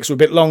other 3 picks were a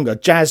bit longer.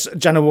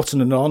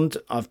 Janawattananond,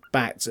 I've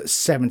backed at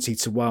 70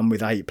 to 1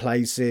 with 8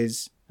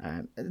 places.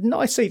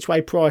 Nice each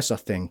way price, I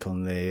think,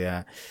 on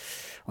the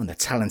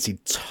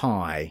talented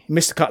Thai.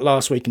 Missed the cut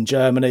last week in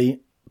Germany.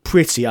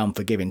 Pretty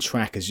unforgiving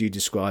track, as you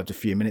described a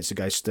few minutes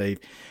ago, Steve.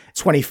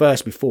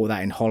 21st before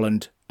that in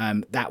Holland.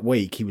 That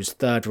week he was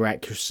 3rd for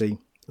accuracy,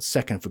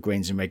 2nd for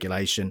greens in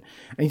regulation.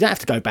 And you don't have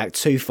to go back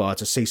too far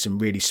to see some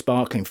really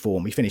sparkling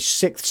form. He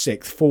finished 6th,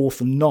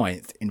 4th and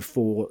 9th in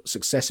 4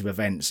 successive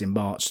events in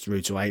March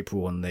through to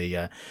April on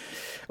the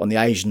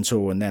Asian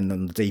Tour and then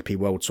on the DP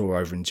World Tour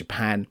over in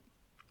Japan.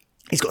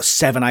 He's got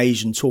 7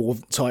 Asian Tour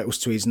titles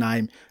to his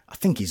name. I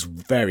think he's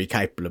very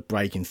capable of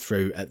breaking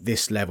through at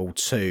this level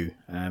too,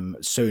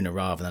 sooner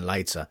rather than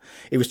later.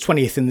 He was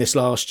 20th in this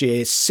last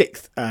year,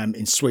 6th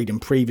in Sweden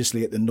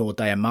previously at the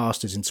Nordea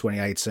Masters in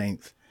 2018.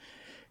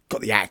 Got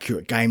the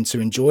accurate game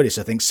to enjoy this.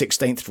 I think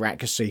 16th for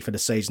accuracy for the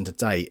season to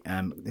date.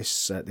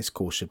 This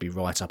course should be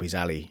right up his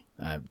alley.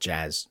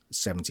 Jazz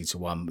 70 to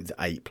 1 with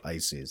 8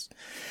 places.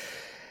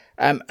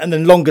 And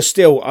then longer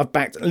still, I've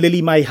backed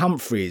Lily Mae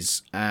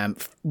Humphries,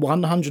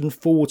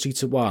 140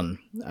 to 1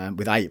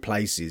 with 8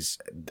 places.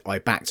 I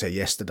backed her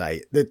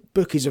yesterday. The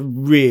bookies are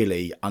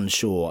really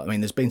unsure. I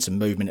mean, there's been some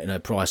movement in her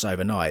price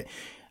overnight.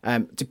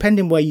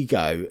 Depending where you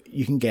go,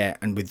 you can get,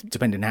 and with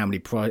depending how many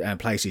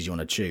places you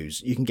want to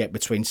choose, you can get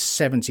between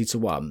 70 to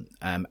 1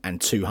 and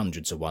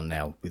 200 to 1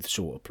 now with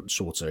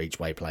shorter each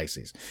way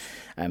places.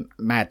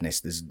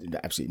 Madness. There's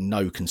absolutely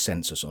no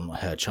consensus on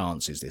her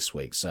chances this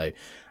week. So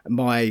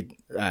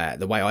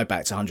the way I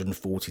backed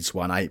 140 to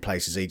 1, 8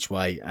 places each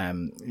way,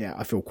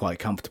 I feel quite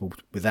comfortable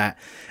with that.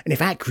 And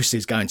if accuracy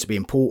is going to be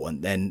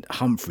important, then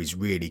Humphries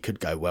really could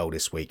go well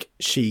this week.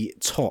 She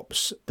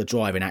tops the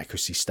driving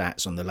accuracy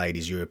stats on the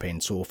Ladies European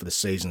Tour for the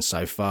season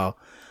so far.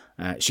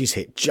 She's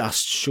hit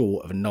just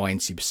short of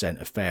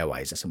 90% of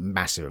fairways. That's a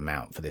massive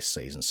amount for this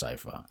season so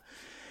far.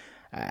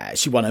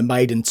 She won a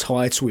maiden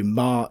title in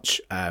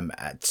March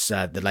at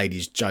the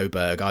Ladies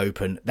Joburg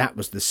Open. That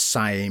was the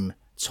same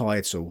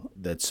title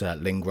that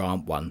Lynn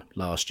Grant won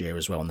last year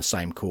as well on the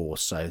same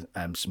course. So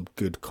some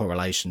good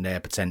correlation there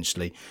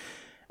potentially.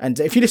 And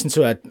if you listen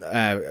to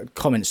her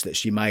comments that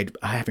she made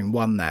having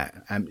won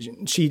that,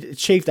 she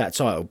achieved that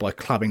title by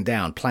clubbing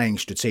down, playing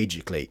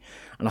strategically.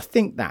 And I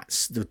think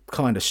that's the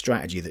kind of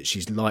strategy that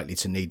she's likely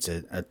to need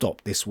to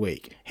adopt this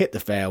week. Hit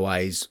the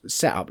fairways,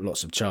 set up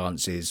lots of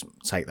chances,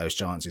 take those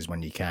chances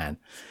when you can.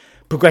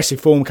 Progressive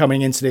form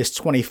coming into this,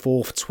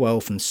 24th,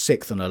 12th and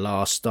 6th on her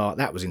last start.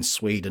 That was in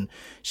Sweden.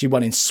 She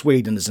won in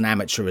Sweden as an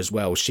amateur as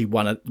well. She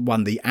won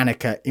the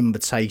Annika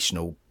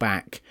Invitational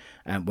back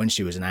when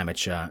she was an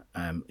amateur.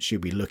 She'll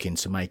be looking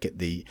to make it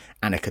the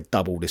Annika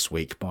double this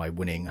week by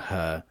winning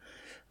her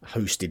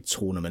hosted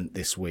tournament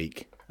this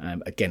week,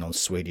 again on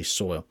Swedish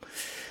soil.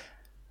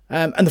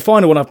 And the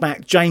final one I've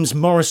backed, James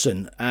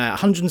Morrison,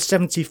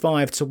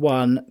 175 to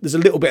 1. There's a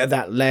little bit of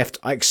that left.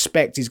 I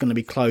expect he's going to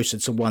be closer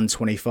to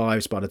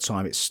 125s by the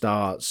time it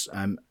starts.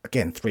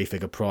 Again,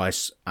 3-figure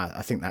price.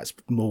 I think that's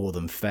more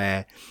than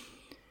fair.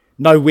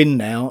 No win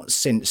now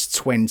since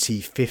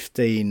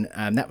 2015.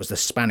 That was the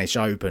Spanish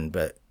Open,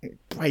 but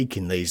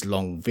breaking these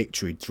long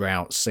victory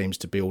droughts seems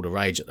to be all the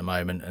rage at the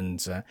moment.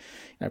 And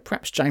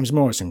perhaps James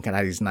Morrison can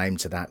add his name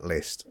to that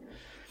list.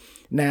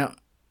 Now,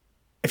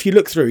 if you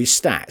look through his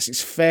stats,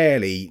 it's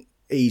fairly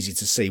easy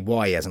to see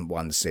why he hasn't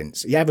won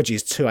since. He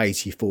averages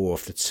 284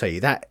 off the tee.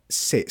 That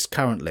sits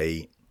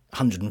currently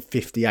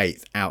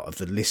 158th out of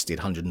the listed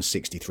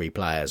 163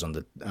 players on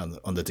the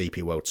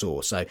DP World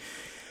Tour. So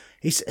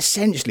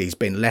he's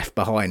been left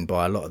behind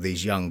by a lot of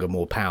these younger,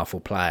 more powerful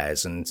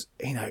players. And,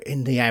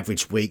 in the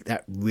average week,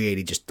 that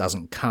really just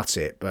doesn't cut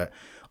it. But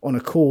on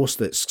a course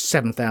that's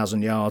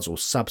 7,000 yards or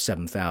sub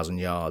 7,000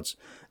 yards,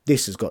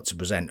 this has got to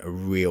present a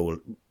real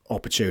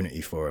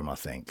opportunity for him, I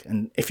think.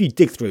 And if you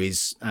dig through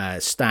his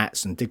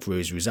stats and dig through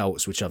his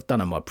results, which I've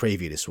done on my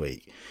preview this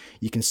week,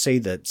 you can see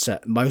that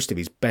most of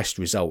his best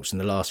results in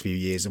the last few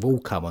years have all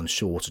come on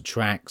shorter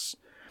tracks.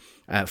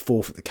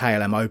 Fourth at the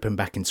KLM Open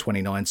back in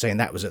 2019.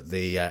 That was at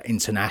the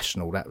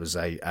International. That was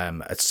a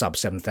sub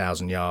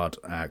 7,000 yard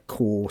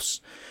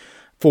course.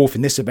 Fourth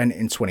in this event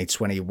in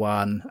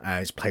 2021.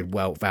 He's played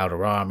well at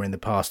Valderrama in the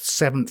past.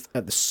 Seventh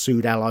at the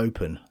Soudal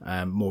Open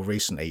more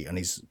recently on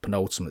his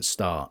penultimate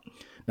start.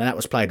 Now, that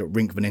was played at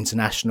Rinkven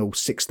International,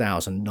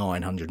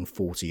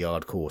 6,940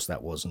 yard course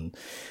that was, and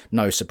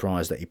no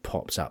surprise that he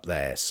popped up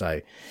there. So,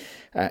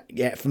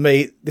 for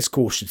me, this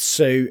course should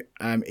suit.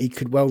 He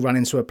could well run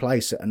into a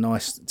place at a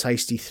nice,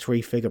 tasty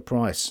 3-figure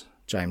price,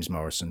 James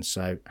Morrison.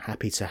 So,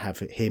 happy to have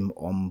him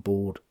on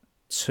board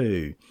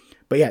too.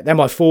 But they're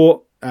my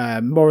 4.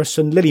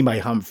 Morrison, Lily Mae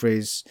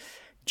Humphries,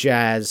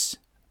 Jazz,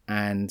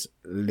 and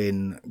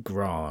Lynn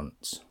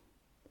Grant.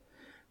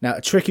 Now,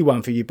 a tricky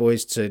one for you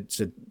boys to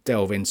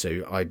delve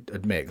into, I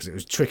admit, because it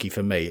was tricky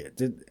for me.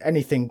 Did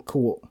anything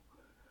caught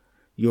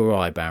your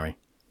eye, Barry?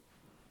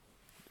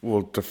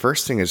 Well, the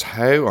first thing is,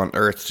 how on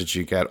earth did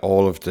you get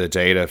all of the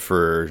data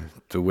for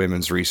the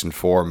women's recent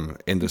form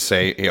in the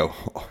same,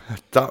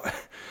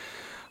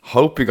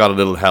 hope you got a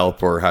little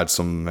help or had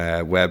some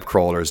web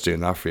crawlers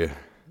doing that for you.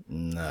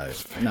 No.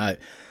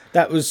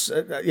 That was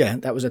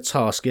a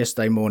task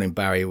yesterday morning,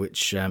 Barry,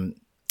 which...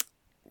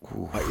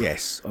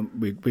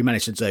 we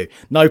managed to do.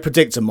 No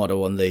predictor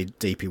model on the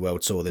DP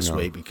World Tour this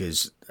week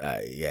because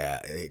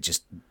it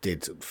just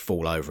did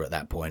fall over at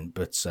that point.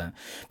 But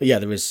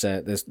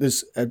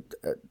there's a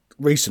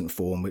recent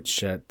form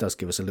which does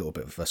give us a little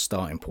bit of a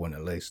starting point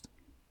at least.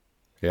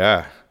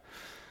 Yeah,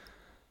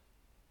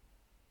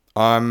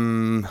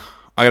 I'm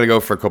gonna go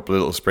for a couple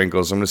of little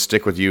sprinkles. I'm gonna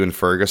stick with you and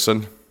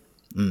Ferguson.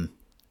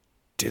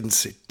 Didn't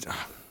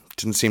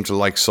seem to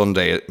like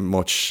Sunday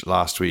much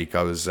last week.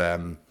 I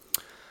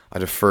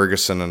had a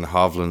Ferguson and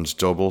Hovland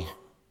double.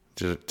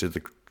 Dipped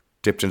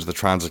into the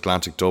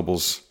transatlantic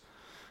doubles.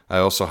 I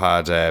also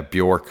had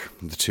Bjork.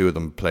 The two of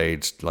them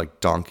played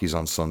like donkeys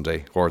on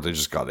Sunday, or they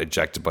just got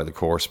ejected by the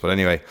course. But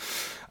anyway,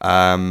 so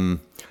I'm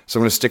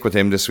going to stick with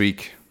him this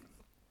week.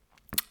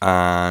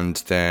 And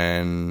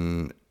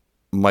then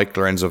Mike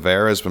Lorenzo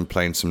Vera has been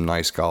playing some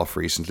nice golf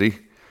recently.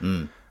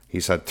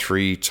 He's had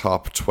 3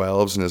 top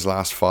 12s in his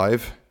last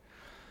 5.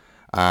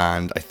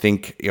 And I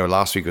think,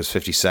 last week was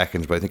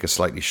 52nd, but I think a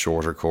slightly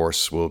shorter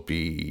course will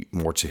be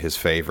more to his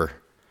favour.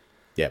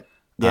 Yeah.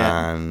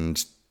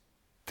 And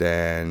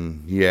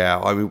then,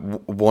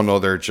 one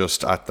other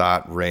just at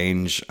that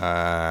range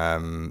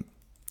of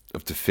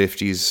the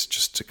 50s,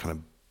 just to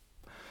kind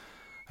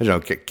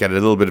of, get a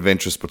little bit of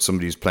interest, but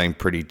somebody who's playing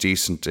pretty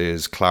decent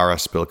is Klara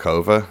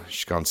Spilkova.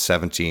 She's gone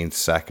 17th,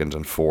 2nd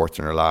and 4th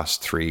in her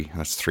last 3. And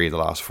that's 3 of the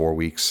last 4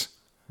 weeks.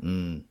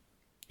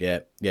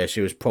 Yeah,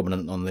 she was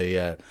prominent on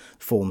the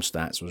form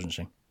stats, wasn't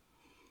she?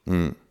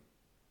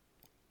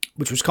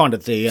 Which was kind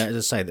of the, as I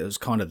say, that was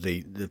kind of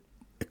the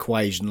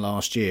equation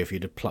last year if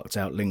you'd have plucked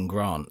out Lynn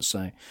Grant.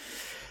 So,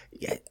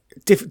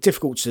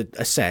 difficult to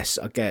assess.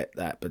 I get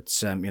that, but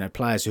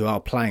players who are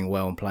playing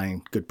well and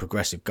playing good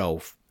progressive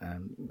golf,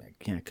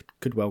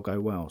 could well go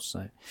well.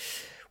 So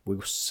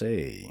we'll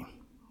see.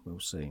 we'll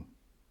see.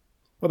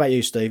 What about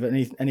you, Steve?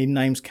 Any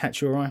names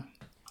catch your eye?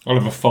 I'll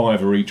have a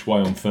fiver each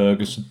way on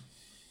Ferguson.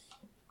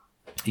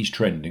 He's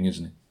trending,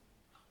 isn't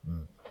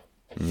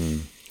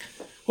he?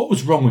 What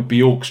was wrong with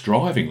Bjork's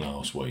driving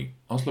last week?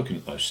 I was looking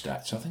at those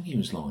stats. I think he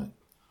lost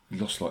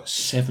like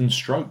 7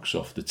 strokes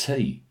off the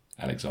tee,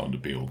 Alexander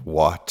Bjork.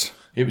 What?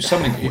 It was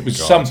something. It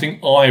was something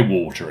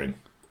eye-watering.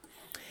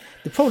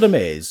 The problem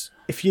is,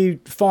 if you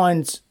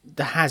find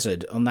the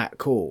hazard on that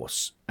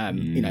course,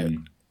 a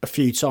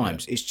few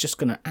times, it's just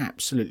going to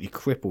absolutely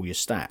cripple your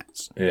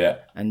stats. Yeah.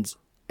 And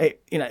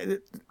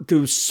there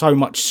was so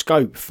much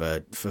scope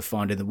for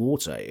finding the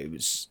water. It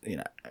was,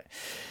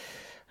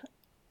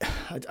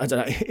 I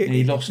don't know.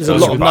 He lost there's a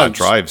lot of bad notes.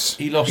 drives.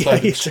 He lost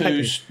like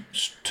Exactly.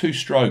 two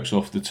strokes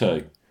off the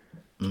tee.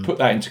 To put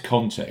that into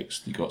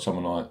context, you got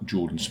someone like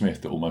Jordan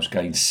Smith that almost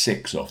gained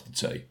 6 off the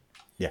tee.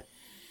 Yeah.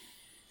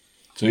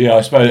 So yeah,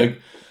 I suppose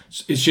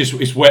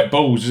it's wet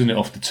balls, isn't it,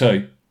 off the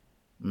tee?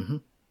 Mm-hmm.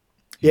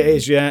 Yeah, it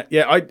is. Yeah.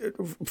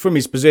 From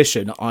his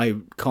position, I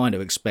kind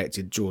of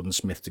expected Jordan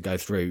Smith to go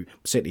through,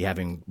 particularly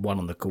having won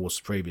on the course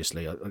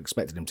previously. I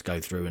expected him to go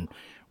through and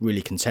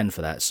really contend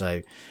for that.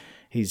 So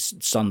his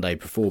Sunday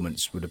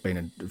performance would have been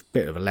a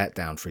bit of a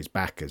letdown for his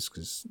backers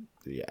because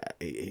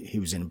he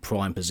was in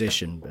prime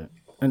position, but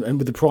and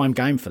with the prime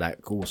game for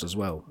that course as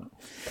well.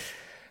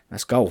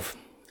 That's golf.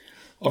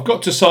 I've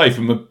got to say,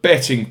 from a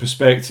betting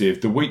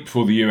perspective, the week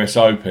before the US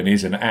Open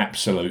is an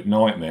absolute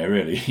nightmare,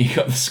 really. You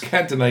got the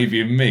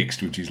Scandinavian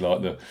mixed, which is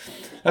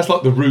that's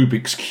like the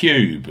Rubik's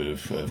Cube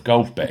of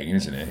golf betting,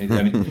 isn't it?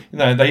 And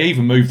they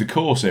even move the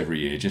course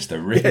every year just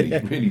to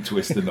really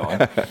twist the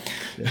knife.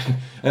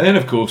 And then,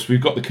 of course,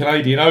 we've got the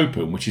Canadian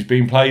Open, which is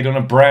being played on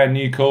a brand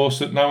new course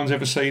that no one's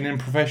ever seen in a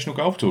professional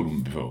golf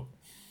tournament before.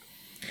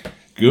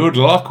 Good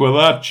luck with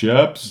that,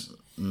 chaps.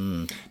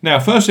 Now,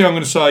 first thing I'm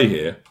going to say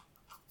here,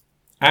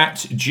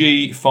 at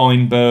G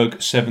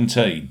Feinberg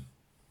 17,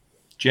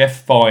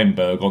 Jeff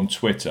Feinberg on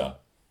Twitter.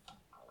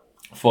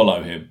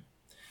 Follow him.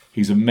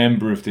 He's a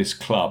member of this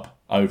club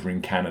over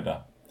in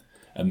Canada,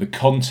 and the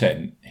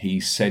content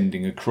he's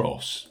sending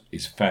across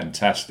is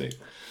fantastic.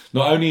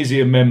 Not only is he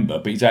a member,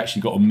 but he's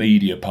actually got a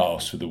media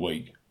pass for the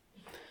week.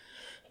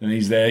 And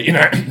he's there,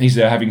 he's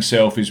there having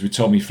selfies with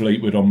Tommy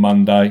Fleetwood on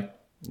Monday.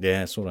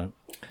 Yeah, sort of.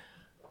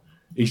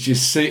 He's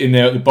just sitting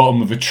there at the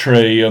bottom of a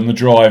tree on the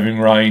driving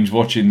range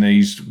watching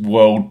these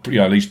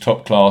these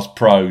top-class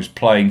pros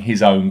playing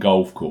his own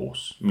golf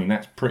course. I mean,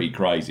 that's pretty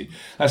crazy.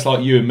 That's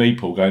like you and me,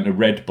 Paul, going to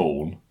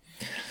Redbourne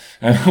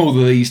and all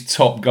of these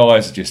top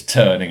guys are just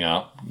turning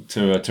up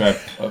to have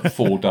a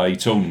 4-day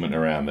tournament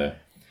around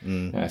there.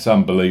 That's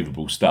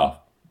unbelievable stuff.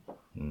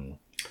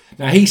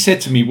 Now, he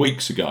said to me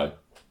weeks ago,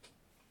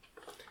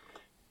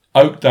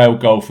 Oakdale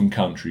Golf and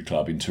Country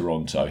Club in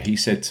Toronto, he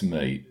said to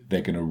me,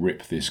 they're going to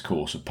rip this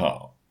course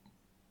apart.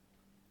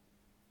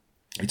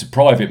 It's a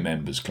private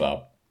members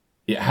club.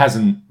 It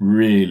hasn't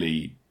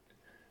really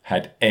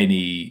had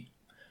any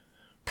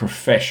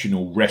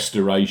professional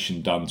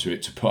restoration done to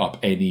it to put up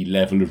any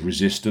level of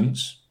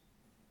resistance.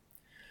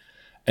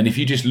 And if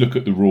you just look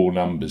at the raw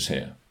numbers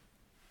here,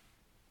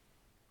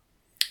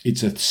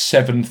 it's a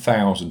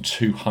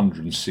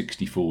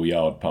 7,264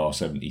 yard par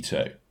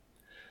 72.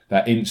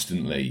 That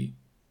instantly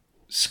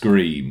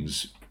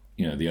screams,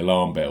 the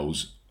alarm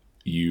bells,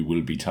 you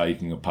will be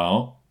taking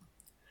apart.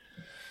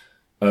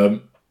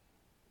 On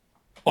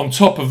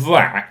top of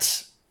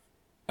that,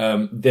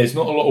 there's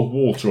not a lot of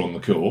water on the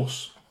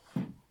course.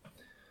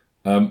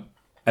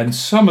 And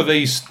some of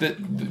these,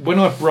 when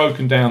I've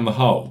broken down the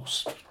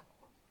holes,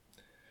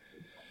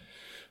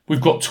 we've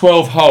got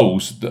 12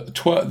 holes.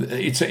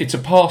 It's a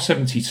par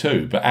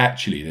 72, but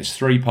actually there's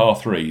 3 par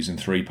 3s and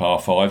 3 par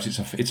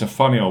 5s. It's a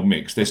funny old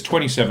mix. There's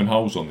 27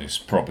 holes on this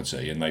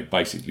property, and they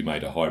basically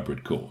made a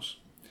hybrid course.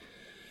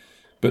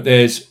 But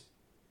there's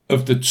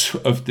of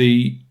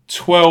the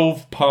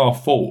 12 par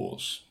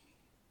 4s,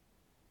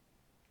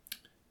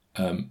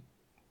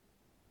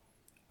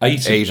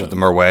 8 of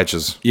them are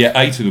wedges. Yeah,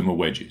 8 of them are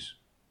wedges.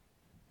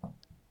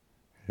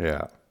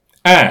 Yeah.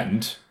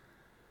 And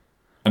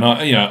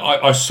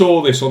I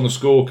saw this on the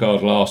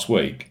scorecard last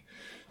week.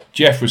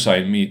 Jeff was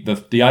saying to me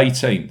that the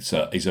 18th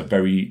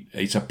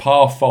it's a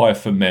par 5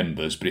 for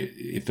members, but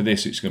for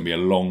this it's going to be a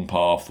long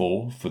par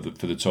 4 for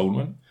the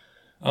tournament.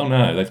 Oh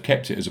no, they've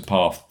kept it as a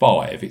par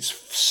 5. It's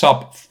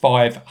sub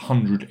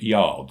 500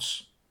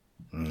 yards.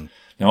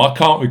 Now I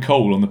can't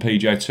recall on the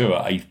PGA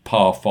Tour a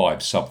par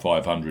 5 sub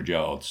 500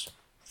 yards.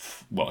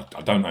 Well,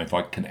 I don't know if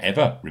I can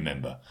ever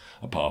remember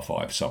a par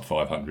 5 sub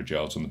 500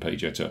 yards on the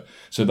PGA Tour.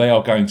 So they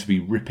are going to be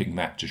ripping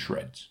that to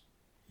shreds.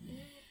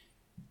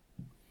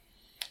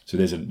 So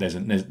there's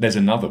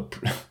another.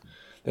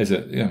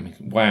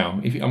 Wow.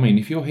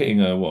 If you're hitting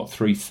a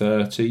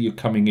 330, you're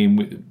coming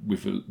in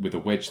with a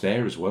wedge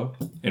there as well.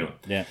 Anyway.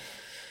 Yeah.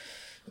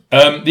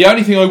 The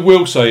only thing I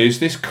will say is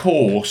this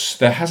course,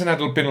 there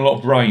hasn't been a lot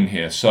of rain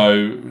here,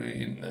 so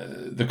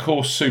the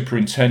course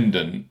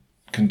superintendent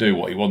can do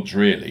what he wants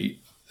really.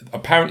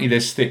 Apparently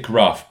there's thick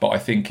rough, but I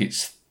think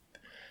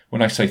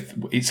when I say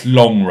it's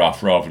long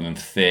rough rather than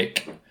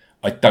thick,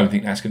 I don't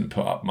think that's going to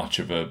put up much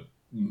of a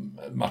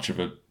much of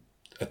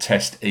a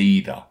test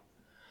either.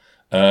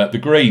 The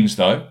greens,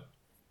 though,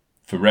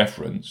 for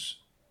reference,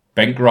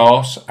 bent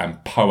grass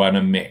and Poa and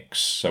a mix.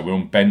 So we're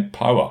on bent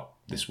Poa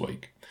this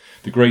week.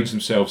 The greens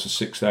themselves are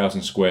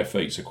 6,000 square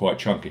feet, so quite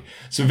chunky.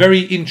 Some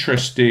very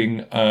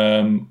interesting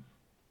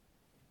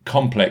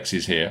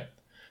complexes here.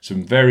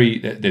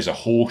 There's a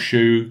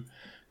horseshoe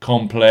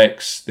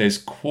complex. There's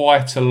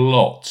quite a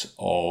lot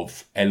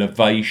of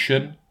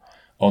elevation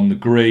on the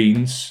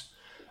greens,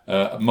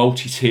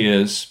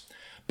 multi-tiers,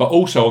 but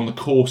also on the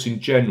course in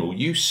general.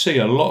 You see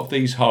a lot of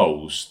these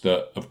holes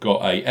that have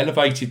got a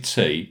elevated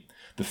tee,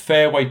 the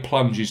fairway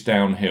plunges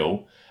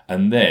downhill,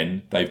 and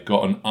then they've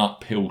got an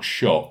uphill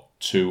shot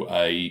to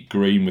a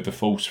green with a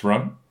false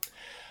front.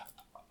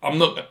 I'm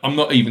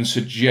not even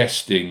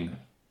suggesting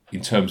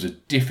in terms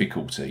of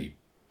difficulty,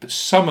 but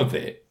some of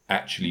it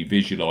actually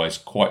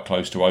visualised quite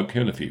close to Oak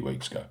Hill a few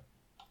weeks ago.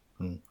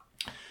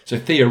 So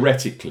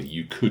theoretically,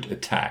 you could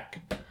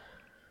attack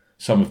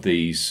some of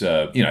these.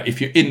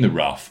 If you're in the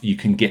rough, you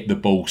can get the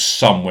ball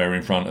somewhere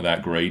in front of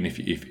that green.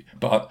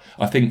 But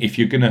I think if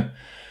you're gonna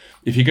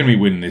be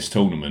winning this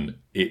tournament,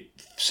 it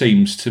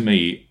seems to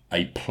me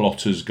a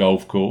plotter's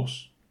golf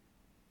course.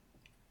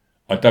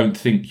 I don't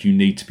think you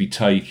need to be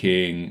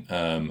taking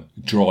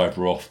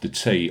driver off the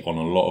tee on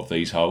a lot of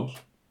these holes,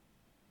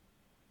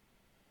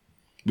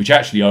 which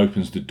actually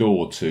opens the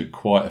door to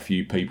quite a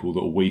few people that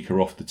are weaker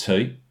off the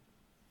tee,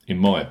 in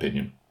my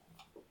opinion.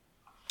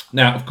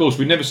 Now, of course,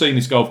 we've never seen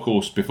this golf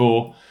course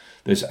before.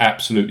 There's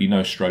absolutely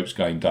no strokes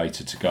gained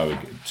data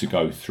to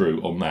go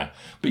through on that.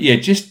 But yeah,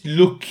 just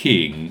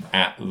looking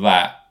at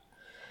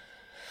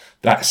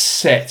that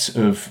set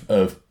of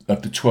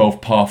the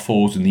 12 par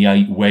 4s and the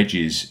 8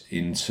 wedges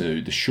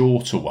into the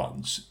shorter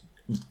ones,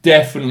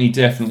 definitely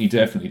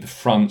the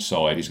front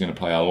side is going to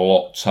play a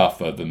lot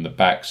tougher than the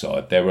back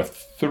side. There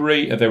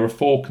are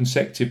 4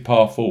 consecutive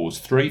par 4s,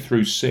 3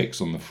 through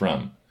 6 on the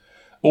front.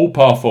 All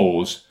par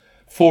 4s,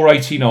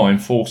 489,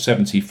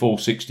 470,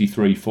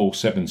 463,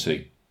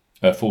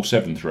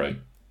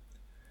 473.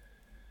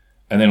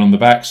 And then on the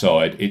back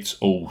side, it's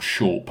all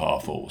short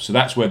par 4s. So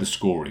that's where the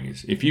scoring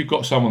is. If you've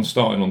got someone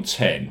starting on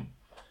 10,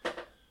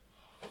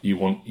 you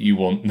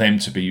want them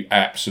to be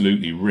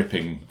absolutely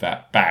ripping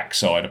that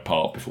backside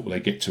apart before they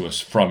get to a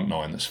front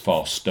nine that's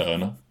far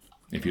sterner.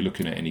 If you're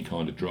looking at any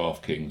kind of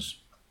DraftKings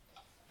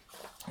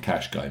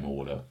cash game or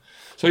whatever.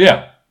 So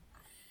yeah,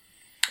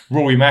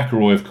 Rory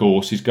McIlroy, of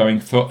course, is going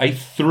for a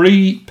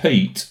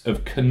 3-peat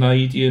of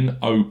Canadian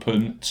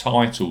Open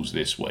titles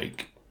this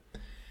week.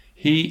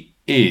 He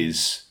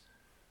is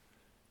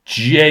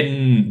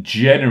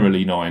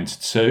generally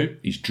 9-2.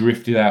 He's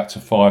drifted out to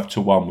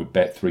 5-1 with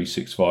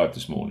Bet365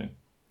 this morning.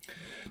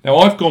 Now,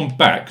 I've gone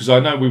back, because I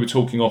know we were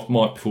talking off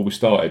mic before we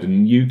started,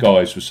 and you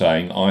guys were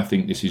saying, I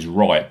think this is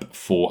ripe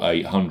for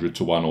a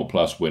 100-1 or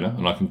plus winner,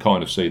 and I can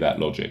kind of see that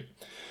logic.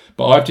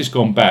 But I've just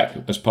gone back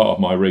as part of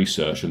my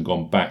research and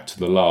gone back to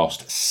the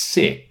last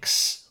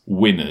 6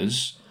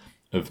 winners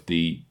of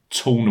the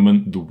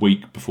tournament the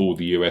week before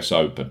the US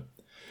Open.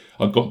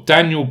 I've got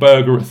Daniel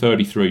Berger at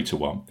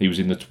 33-1. He was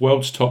in the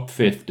world's top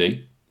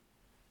 50.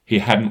 He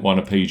hadn't won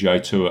a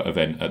PGA Tour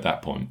event at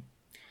that point.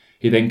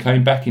 He then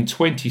came back in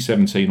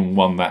 2017 and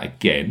won that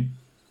again.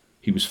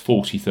 He was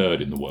 43rd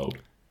in the world.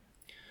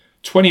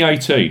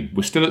 2018,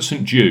 we're still at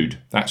St Jude.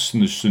 That's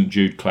the St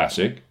Jude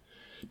Classic.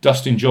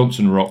 Dustin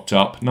Johnson rocked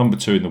up, number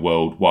 2 in the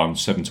world, won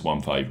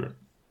 7-1 favourite.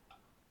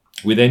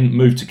 We then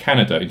moved to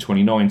Canada in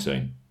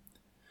 2019.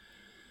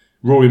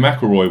 Rory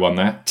McIlroy won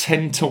that,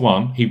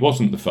 10-1. He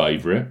wasn't the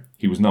favourite.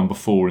 He was number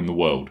 4 in the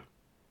world.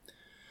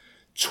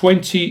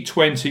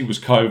 2020 was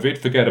COVID,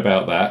 forget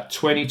about that.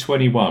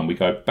 2021, we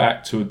go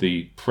back to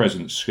the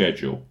present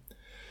schedule.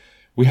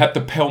 We had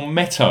the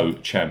Palmetto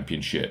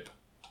Championship.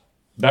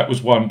 That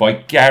was won by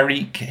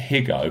Gary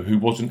Higo, who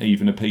wasn't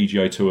even a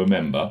PGA Tour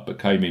member, but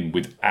came in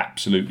with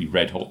absolutely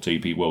red-hot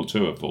DP World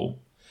Tour form.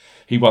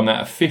 He won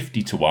that at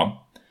 50-1.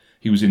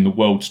 He was in the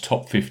world's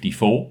top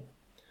 54.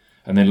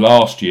 And then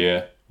last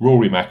year,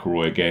 Rory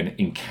McIlroy again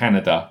in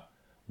Canada,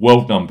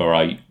 world number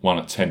 8, won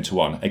at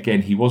 10-1.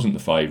 Again, he wasn't the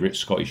favourite,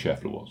 Scotty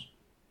Scheffler was.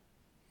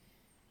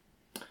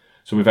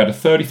 So we've had a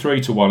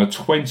 33-1, a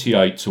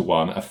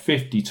 28-1, a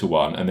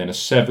 50-1, and then a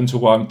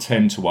 7-1,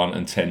 10-1,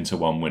 and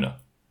 10-1 winner.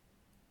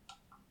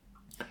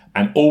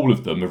 And all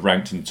of them have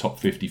ranked in the top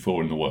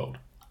 54 in the world.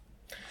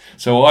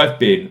 So I've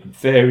been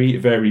very,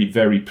 very,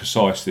 very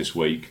precise this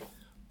week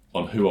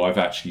on who I've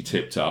actually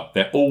tipped up.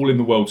 They're all in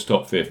the world's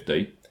top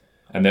 50,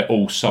 and they're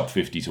all sub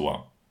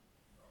 50-1.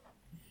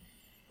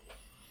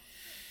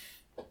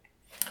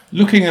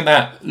 Looking at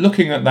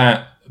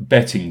that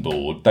betting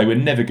board, they were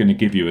never going to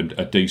give you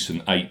a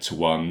decent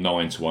 8-1,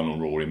 9-1 on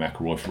Rory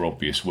McIlroy for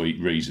obvious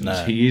reasons.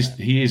 No. He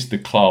is the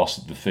class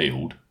of the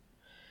field.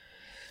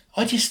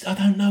 I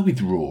don't know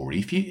with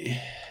Rory.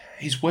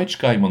 His wedge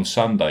game on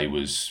Sunday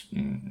was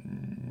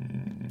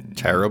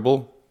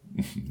terrible.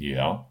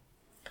 Yeah.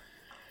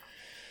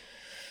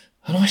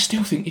 And I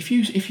still think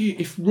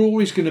if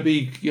Rory's going to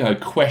be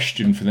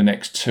questioned for the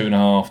next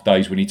 2.5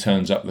 days when he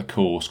turns up the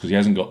course because he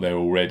hasn't got there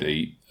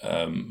already,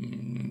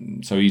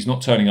 So he's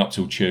not turning up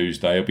till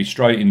Tuesday. He'll be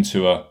straight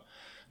into a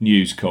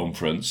news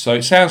conference. So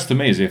it sounds to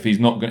me as if he's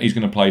going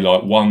to play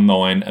like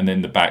 1-9 and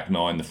then the back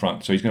 9, the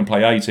front. So he's going to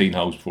play 18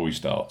 holes before he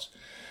starts.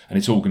 And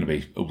it's all going to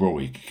be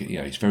Rory.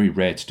 It's very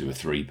rare to do a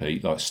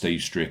three-peat like Steve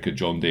Stricker,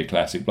 John Deere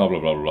Classic, blah,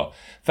 blah, blah, blah, blah.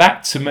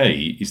 That, to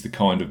me, is the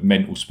kind of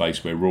mental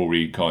space where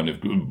Rory kind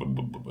of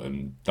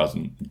and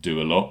doesn't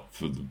do a lot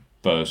for the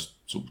first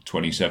sort of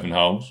 27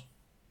 holes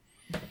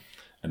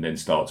and then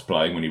starts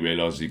playing when he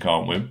realises he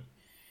can't win.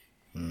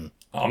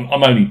 I'm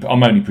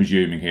only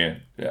presuming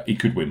here. He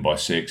could win by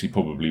 6. He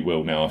probably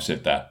will now I've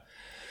said that.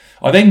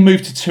 I then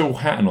moved to Tyrrell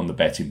Hatton on the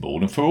betting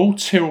board, and for all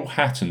Tyrrell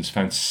Hatton's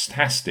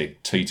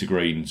fantastic tee to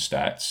green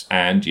stats,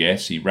 and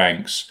yes, he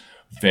ranks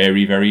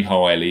very, very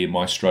highly in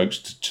my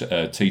strokes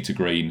tee to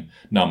green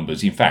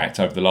numbers. In fact,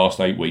 over the last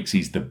 8 weeks,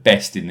 he's the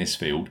best in this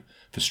field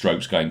for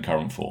strokes gained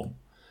current form.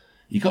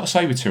 You've got to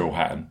say with Tyrrell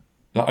Hatton,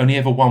 that only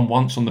ever won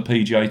once on the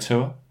PGA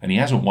Tour, and he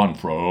hasn't won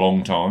for a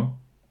long time.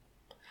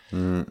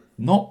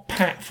 Not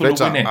packed full of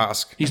win.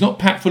 He's not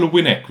packed full of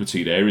win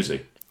equity there, is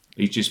he?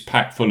 He's just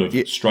packed full of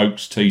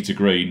strokes, tee to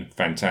green,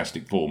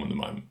 fantastic form at the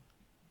moment.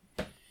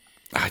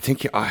 I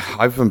think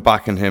I've been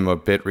backing him a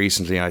bit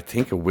recently, and I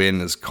think a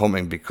win is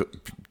coming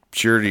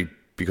purely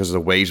because of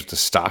the weight of the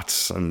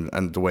stats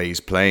and the way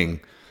he's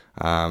playing.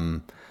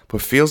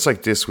 But feels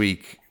like this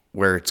week,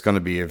 where it's going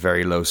to be a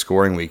very low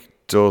scoring week,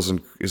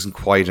 isn't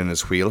quite in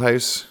his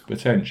wheelhouse.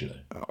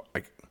 Potentially.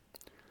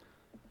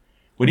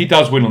 When he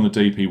does win on the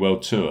DP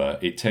World Tour,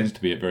 it tends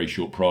to be at very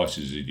short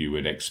prices, as you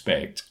would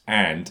expect,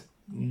 and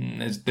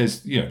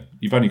there's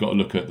you've only got to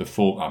look at the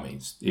form. I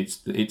mean, it's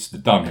the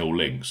Dunhill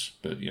links,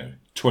 but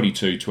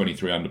 22,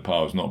 23 under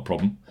par is not a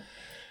problem.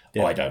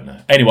 Yeah. I don't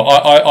know. Anyway,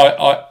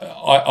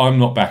 I'm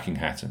not backing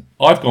Hatton.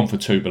 I've gone for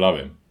 2 below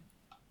him.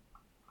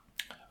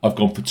 I've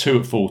gone for 2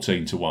 at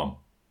 14 to 1.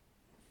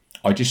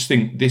 I just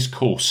think this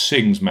course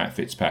sings Matt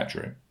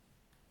Fitzpatrick,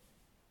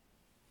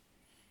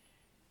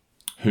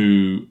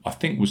 who I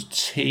think was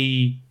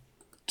T2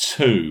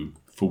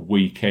 for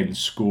weekend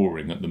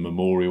scoring at the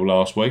Memorial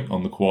last week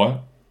on the quiet.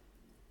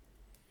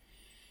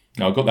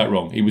 No, I got that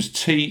wrong. He was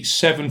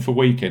T7 for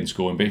weekend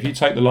scoring, but if you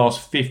take the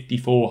last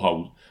 54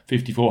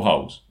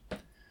 holes,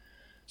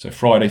 so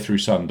Friday through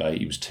Sunday,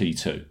 he was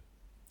T2.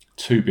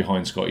 2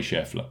 behind Scotty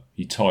Scheffler.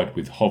 He tied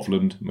with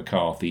Hovland,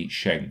 McCarthy,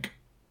 Schenk.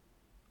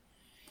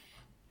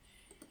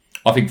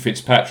 I think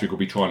Fitzpatrick will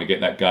be trying to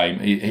get that game.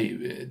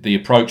 The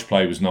approach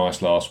play was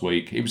nice last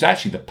week. It was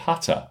actually the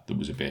putter that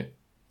was a bit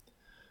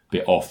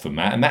off for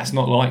Matt, and that's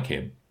not like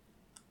him.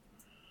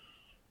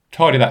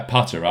 Tidy that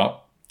putter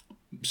up,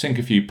 sink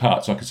a few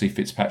putts. I could see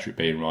Fitzpatrick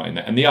being right in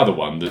there. And the other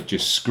one that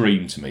just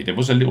screamed to me, there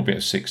was a little bit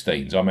of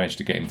 16s. I managed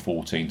to get him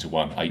 14 to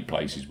 1, 8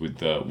 places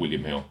with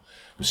William Hill,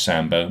 was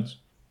Sam Burns.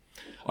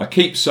 I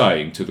keep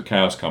saying till the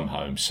cows come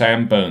home,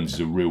 Sam Burns is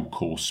a real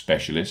course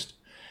specialist.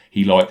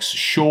 He likes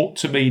short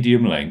to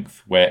medium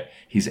length, where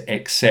his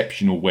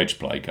exceptional wedge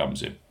play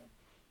comes in.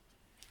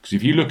 Because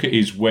if you look at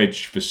his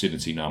wedge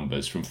vicinity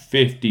numbers from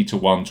 50 to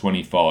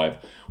 125,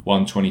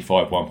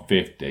 125,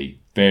 150,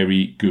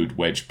 very good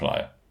wedge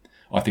player.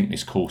 I think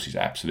this course is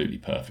absolutely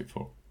perfect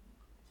for him.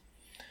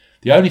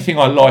 The only thing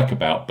I like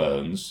about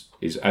Burns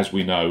is, as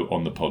we know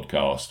on the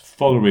podcast,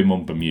 follow him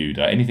on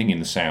Bermuda, anything in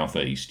the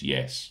southeast,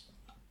 yes.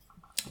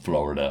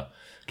 Florida,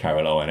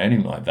 Carolina,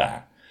 anything like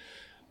that.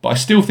 But I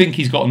still think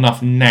he's got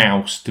enough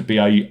nous to be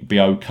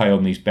okay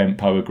on these bent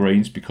Poa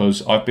greens,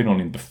 because I've been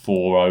on him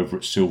before over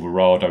at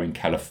Silverado in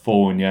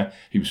California.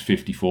 He was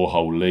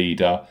 54-hole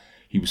leader.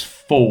 He was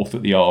 4th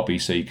at the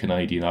RBC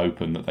Canadian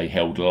Open that they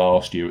held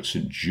last year at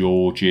St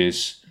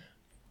George's.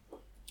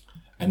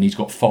 And he's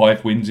got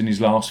 5 wins in his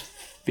last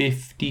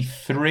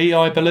 53,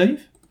 I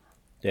believe.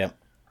 Yeah.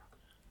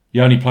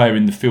 The only player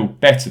in the field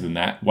better than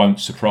that,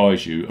 won't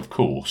surprise you, of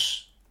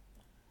course,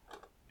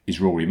 is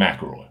Rory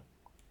McIlroy.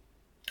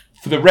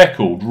 For the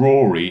record,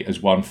 Rory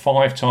has won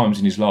 5 times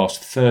in his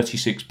last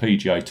 36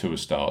 PGA Tour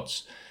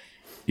starts.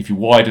 If you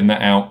widen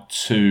that out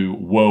to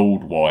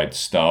worldwide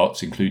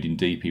starts, including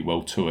DP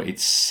World Tour,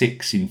 it's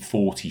 6 in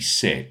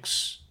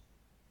 46.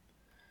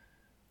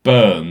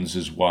 Burns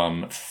has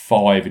won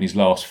 5 in his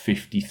last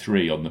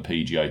 53 on the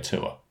PGA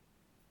Tour.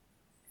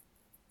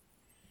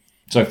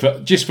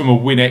 So just from a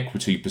win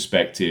equity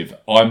perspective,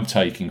 I'm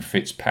taking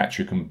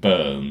Fitzpatrick and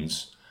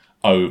Burns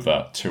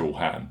over Tyrrell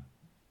Hatton.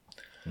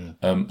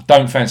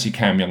 Don't fancy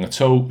Cam Young at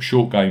all.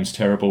 Short game's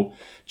terrible.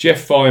 Jeff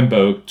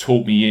Feinberg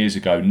taught me years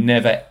ago,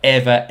 never,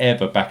 ever,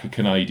 ever back a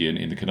Canadian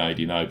in the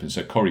Canadian Open.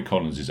 So Corey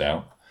Connors is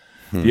out.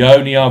 The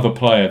only other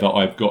player that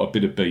I've got a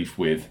bit of beef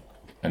with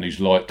and who's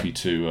likely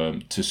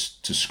to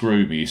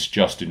screw me is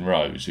Justin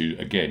Rose, who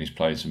again is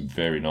playing some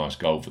very nice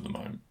golf at the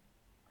moment.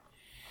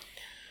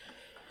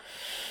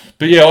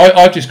 But yeah,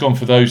 I've just gone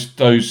for those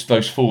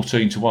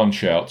 14 to 1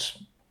 shouts.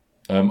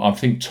 I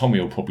think Tommy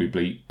will probably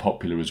be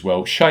popular as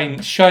well.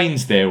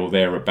 Shane's there or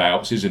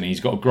thereabouts, isn't he? He's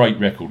got a great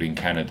record in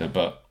Canada,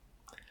 but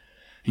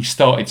he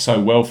started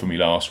so well for me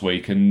last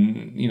week,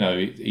 and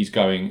he's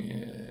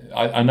going.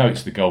 I know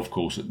it's the golf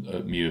course at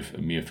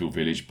Muirfield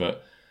Village,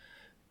 but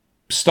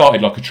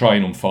started like a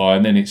train on fire,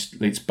 and then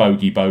it's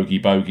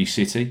bogey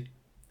city.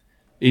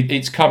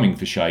 It's coming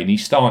for Shane.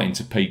 He's starting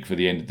to peak for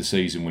the end of the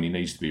season when he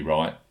needs to be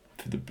right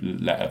for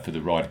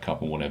the Ryder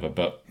Cup and whatever.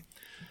 But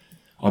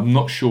I'm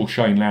not sure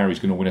Shane Lowry's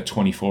going to win a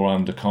 24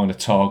 under kind of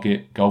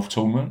target golf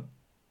tournament.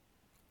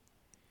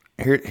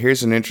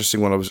 Here's an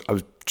interesting one. I was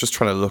just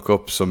trying to look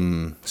up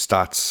some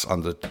stats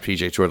on the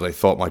PGA Tour that I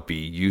thought might be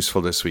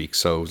useful this week.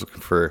 So I was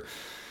looking for,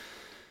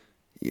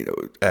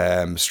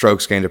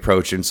 strokes gained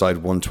approach inside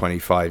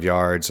 125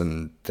 yards,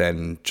 and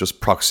then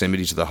just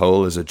proximity to the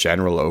hole as a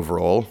general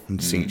overall.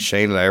 And seeing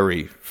Shane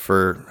Lowry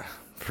for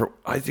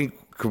I think,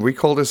 could we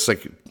call this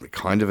like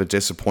kind of a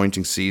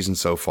disappointing season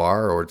so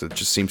far, or there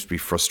just seems to be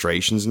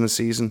frustrations in the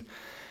season?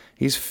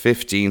 He's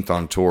 15th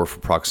on tour for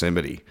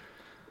proximity,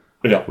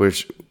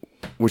 which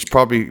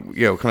probably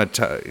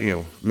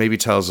maybe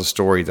tells a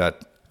story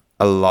that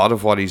a lot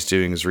of what he's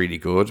doing is really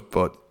good,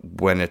 but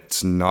when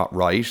it's not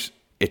right,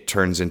 it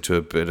turns into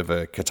a bit of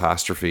a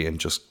catastrophe and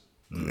just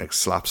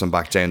slaps him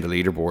back down the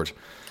leaderboard.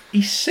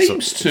 He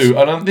seems to,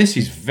 and this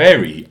is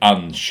very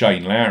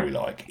un-Shane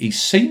Lowry-like, he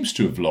seems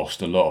to have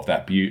lost a lot of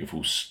that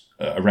beautiful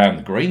around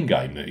the green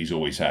game that he's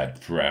always had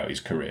throughout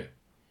his career.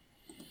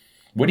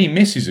 When he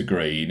misses a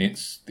green,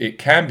 it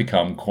can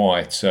become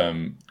quite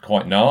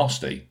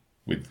nasty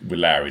with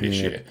Lowry this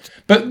year.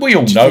 But we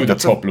all know the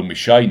problem with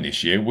Shane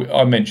this year.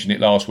 I mentioned it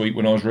last week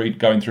when I was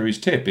going through his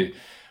tip.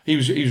 He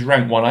was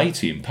ranked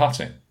 180 in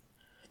putting.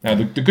 Now,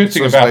 the good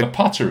thing about the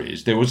putter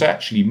is there was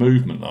actually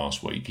movement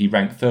last week. He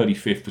ranked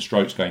 35th for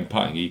strokes gained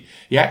putting.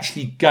 He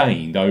actually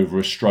gained over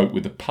a stroke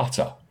with a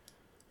putter.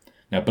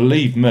 Now,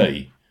 believe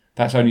me,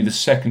 that's only the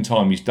second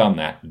time he's done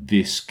that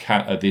this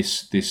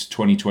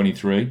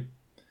 2023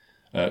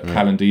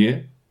 calendar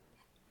year.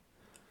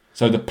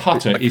 So the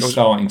putter is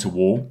starting to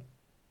warm.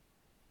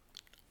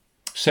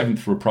 7th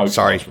for approach.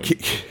 Sorry,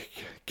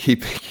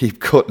 keep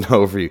cutting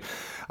over you.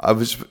 I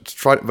was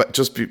about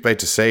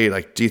to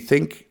say, do you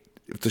think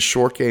if the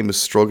short game is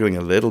struggling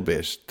a little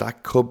bit,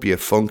 that could be a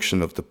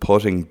function of the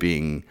putting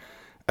being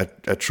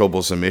a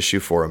troublesome issue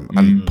for him,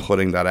 and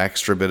putting that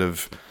extra bit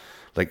of,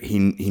 he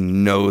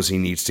knows he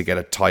needs to get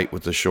it tight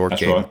with the short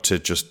game to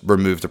just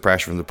remove the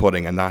pressure from the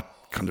putting, and that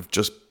kind of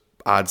just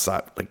adds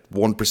that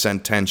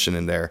 1% tension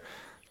in there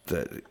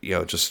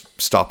that just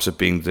stops it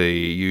being the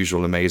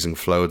usual amazing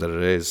flow that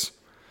it is.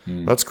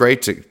 That's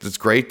great. It's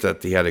great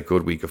that he had a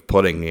good week of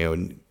putting,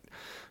 and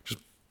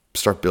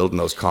start building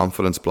those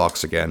confidence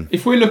blocks again.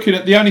 If we're looking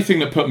at the only thing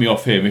that put me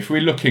off him, if we're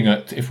looking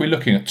at,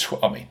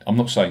 I'm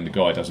not saying the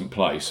guy doesn't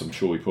play, so I'm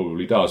sure he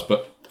probably does,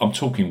 but I'm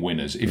talking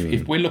winners.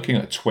 If we're looking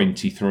at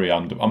 23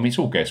 under, it's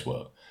all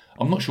guesswork.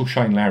 I'm not sure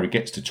Shane Lowry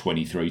gets to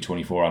 23,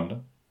 24 under,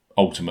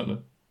 ultimately.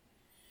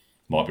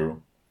 Might be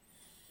wrong.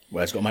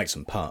 Well, he's got to make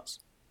some putts.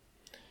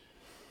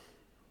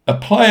 A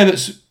player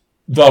that's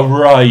the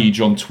rage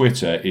on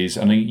Twitter is,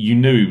 and you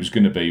knew he was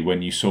going to be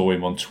when you saw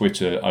him on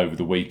Twitter over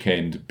the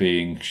weekend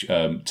being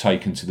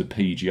taken to the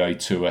PGA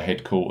Tour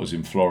headquarters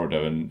in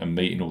Florida and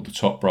meeting all the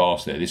top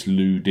brass there, this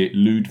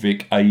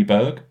Ludwig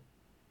Aberg.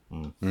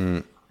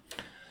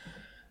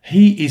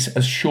 He is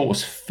as short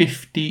as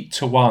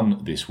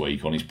 50-1 this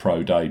week on his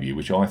pro debut,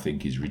 which I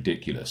think is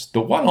ridiculous.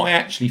 The one I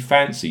actually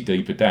fancy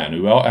deeper down,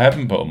 who I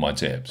haven't put on my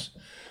tips,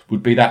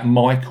 would be that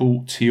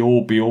Michael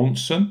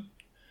Thorbjornsen,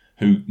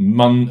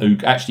 who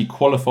actually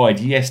qualified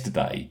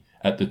yesterday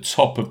at the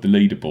top of the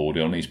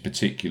leaderboard on his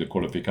particular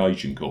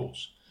qualification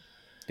course.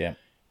 Yeah,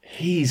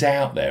 he's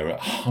out there at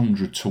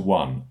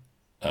 100-1,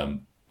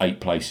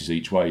 8 places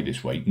each way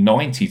this week.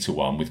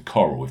 90-1 with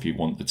Coral if you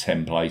want the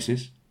 10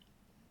 places.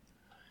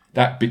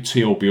 That bit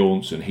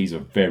Thorbjornsen, he's a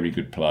very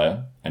good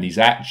player, and he's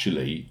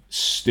actually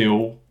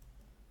still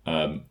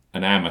an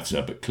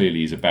amateur, but clearly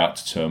he's about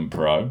to turn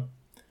pro.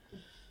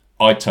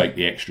 I'd take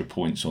the extra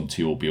points on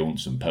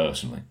Thorbjornsen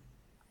personally.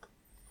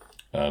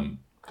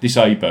 This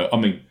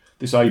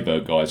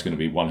Aberg guy is going to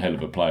be one hell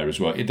of a player as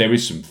well. There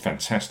is some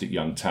fantastic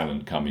young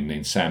talent coming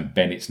in. Sam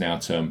Bennett's now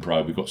turned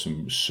pro. We've got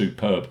some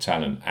superb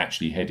talent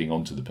actually heading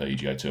onto the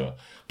PGA Tour.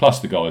 Plus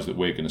the guys that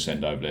we're going to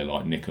send over there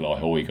like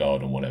Nikolai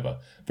Højgaard and whatever.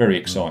 Very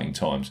exciting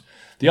times.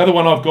 The other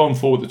one I've gone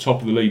for at the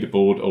top of the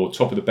leaderboard or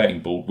top of the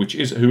betting board,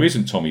 who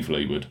isn't Tommy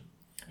Fleetwood,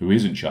 who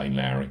isn't Shane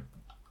Lowry,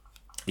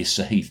 is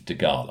Sahith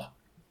Theegala.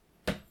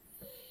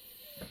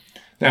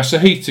 Now,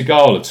 Sahith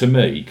Theegala, to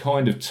me,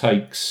 kind of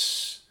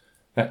takes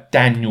that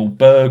Daniel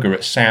Berger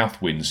at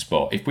Southwind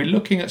spot. If we're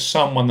looking at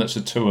someone that's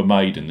a tour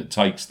maiden that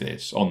takes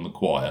this on the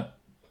quiet,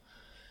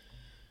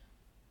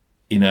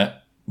 in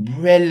a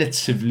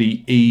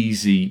relatively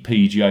easy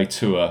PGA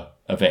Tour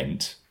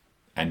event,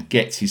 and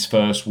gets his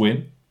first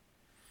win,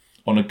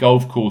 on a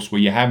golf course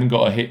where you haven't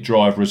got to hit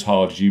driver as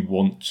hard as you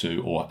want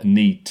to or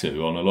need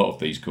to on a lot of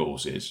these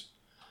courses,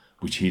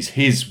 which is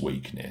his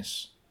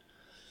weakness,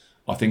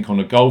 I think on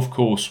a golf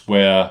course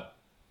where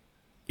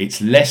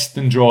it's less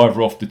than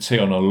driver off the tee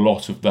on a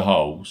lot of the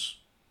holes,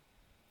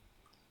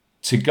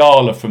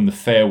 Theegala from the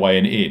fairway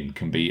and in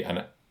can be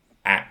an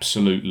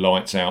absolute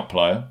lights out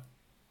player.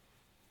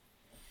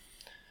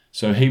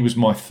 So he was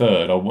my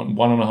third. I won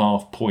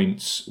 1.5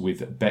 points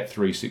with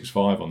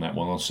Bet365 on that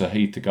one on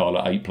Sahith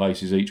Theegala, 8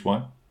 places each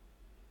way.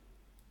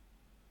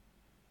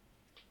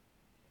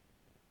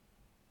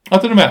 I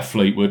don't know about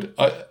Fleetwood.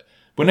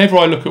 Whenever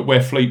I look at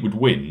where Fleetwood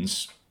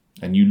wins,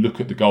 and you look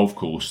at the golf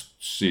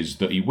courses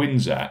that he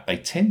wins at, they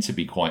tend to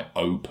be quite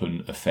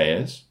open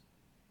affairs.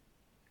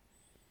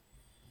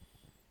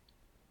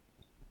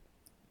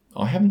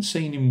 I haven't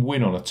seen him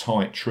win on a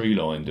tight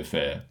tree-lined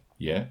affair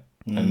yet.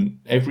 And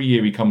every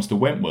year he comes to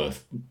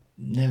Wentworth,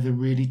 never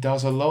really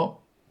does a lot.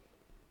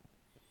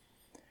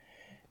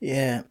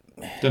 Yeah.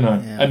 Don't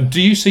know. Yeah. And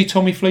do you see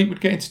Tommy Fleetwood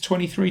getting to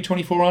 23,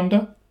 24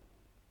 under?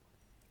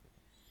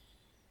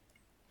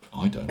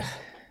 I don't.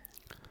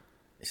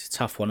 It's a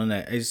tough one,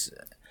 isn't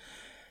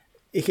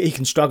it? He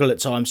can struggle at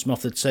times from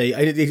off the tee.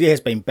 He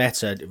has been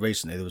better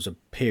recently. There was a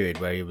period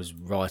where he was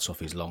right off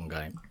his long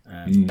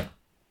game.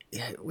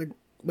 Yeah,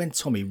 when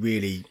Tommy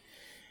really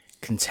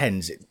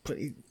contends,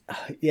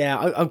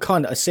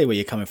 I see where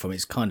you're coming from.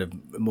 It's kind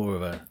of more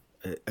of a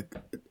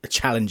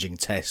challenging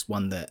test,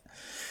 one that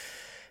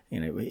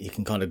he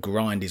can kind of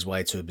grind his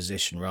way to a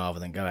position rather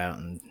than go out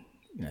and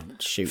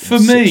shoot. For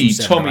me,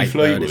 Tommy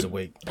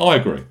Fleetwood, I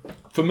agree.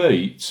 For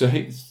me,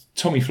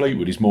 Tommy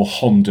Fleetwood is more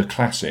Honda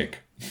Classic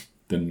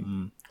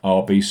than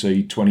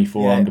RBC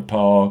 24 under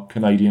par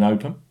Canadian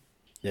Open.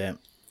 Yeah.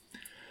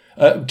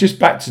 Just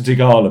back to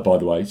Theegala, by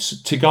the way.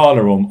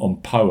 Theegala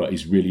on POA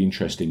is really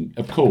interesting.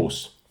 Of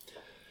course,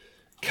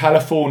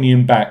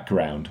 Californian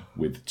background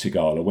with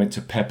Theegala, went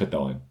to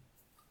Pepperdine.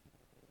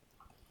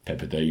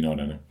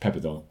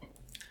 Pepperdine.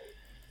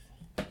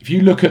 If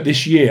you look at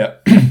this year,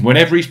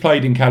 whenever he's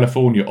played in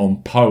California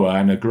on POA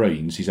and the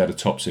greens, he's had a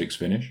top 6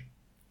 finish.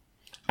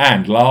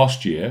 And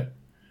last year,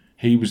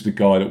 he was the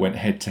guy that went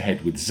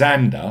head-to-head with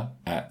Xander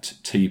at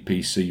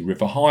TPC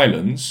River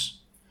Highlands,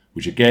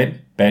 which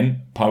again,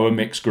 POA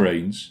mixed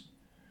greens,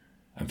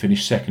 and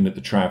finished second at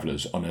the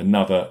Travellers on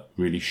another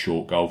really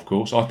short golf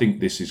course. I think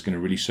this is going to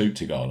really suit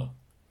Theegala.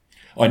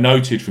 I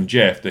noted from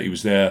Jeff that he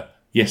was there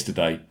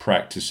yesterday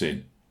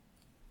practising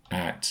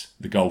at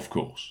the golf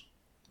course,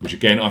 which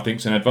again, I think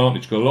is an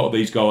advantage, because a lot of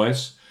these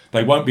guys,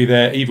 they won't be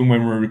there even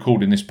when we're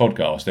recording this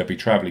podcast. They'll be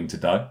travelling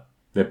today.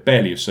 They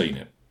barely have seen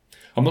it.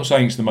 I'm not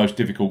saying it's the most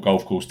difficult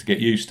golf course to get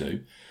used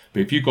to,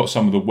 but if you've got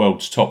some of the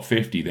world's top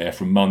 50 there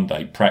from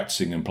Monday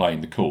practising and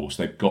playing the course,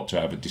 they've got to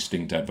have a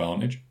distinct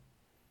advantage.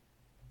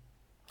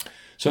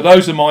 So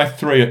those are my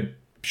 3 at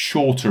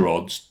shorter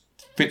odds.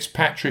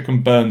 Fitzpatrick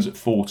and Burns at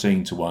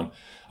 14 to 1.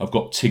 I've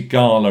got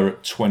Theegala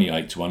at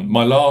 28 to 1.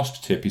 My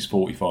last tip is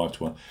 45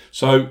 to 1.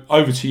 So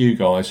over to you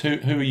guys. Who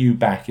are you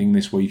backing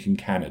this week in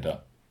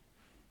Canada?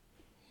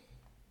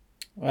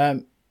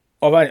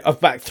 I've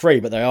backed 3,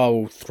 but they are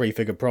all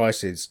 3-figure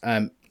prices.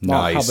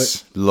 Mark Hubbard.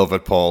 Love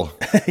it, Paul.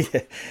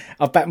 Yeah.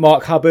 I've backed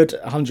Mark Hubbard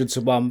 100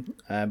 to 1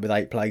 with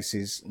 8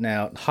 places.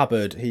 Now,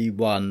 Hubbard, he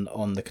won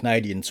on the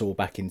Canadian Tour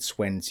back in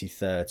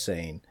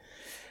 2013.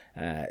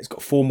 He's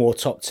got 4 more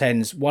top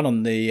 10s, one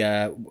on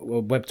the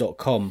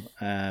web.com,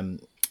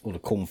 or the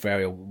Corn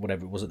Ferry, or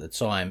whatever it was at the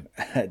time,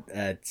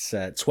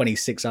 at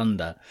 26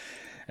 under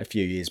a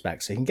few years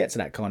back. So he can get to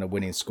that kind of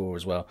winning score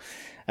as well.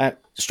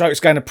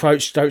 Strokes gain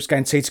approach, strokes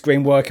gain tee to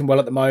green working well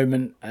at the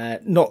moment.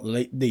 Not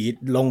the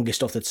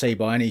longest off the tee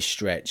by any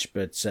stretch,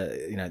 but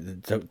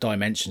the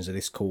dimensions of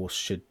this course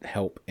should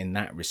help in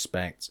that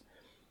respect.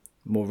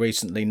 More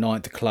recently,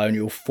 9th at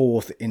Colonial,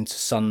 4th into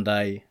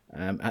Sunday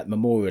at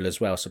Memorial as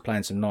well. So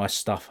playing some nice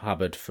stuff,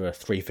 Hubbard, for a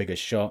 3-figure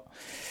shot.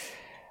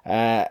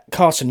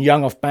 Carson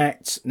Young I've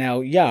backed.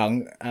 Now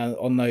Young,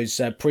 on those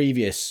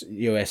previous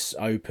US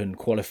Open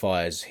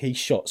qualifiers, he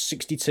shot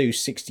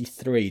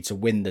 62-63 to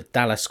win the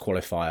Dallas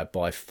qualifier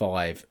by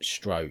 5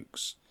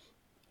 strokes.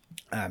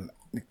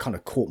 It kind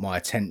of caught my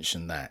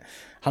attention, that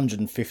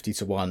 150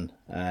 to 1.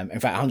 In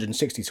fact,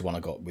 160 to 1 I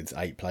got with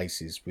 8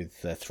 places with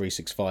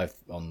 365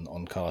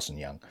 on Carson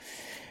Young.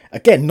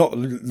 Again, not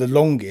the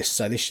longest,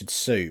 so this should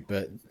suit,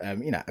 but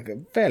a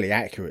fairly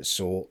accurate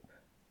sort.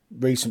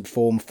 Recent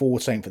form,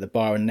 14th at the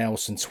Byron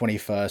Nelson,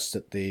 21st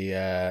at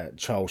the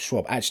Charles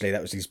Schwab. Actually,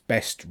 that was his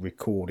best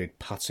recorded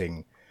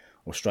putting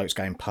or strokes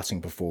gained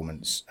putting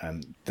performance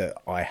that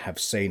I have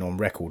seen on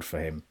record for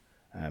him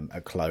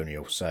at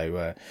Colonial.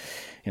 So,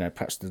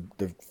 perhaps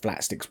the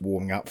flat sticks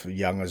warming up for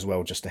Young as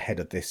well, just ahead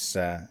of this,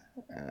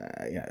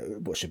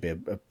 what should be a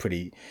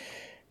pretty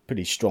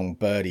strong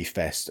birdie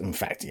fest. In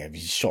fact, if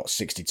he's shot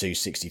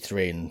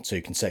 62-63 in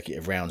 2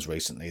 consecutive rounds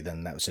recently,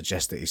 then that would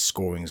suggest that his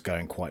scoring is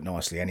going quite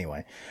nicely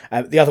anyway.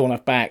 The other one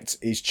I've backed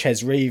is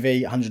Ches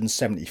Reavie,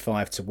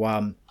 175 to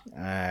 1,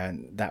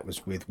 and that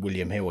was with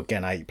William Hill,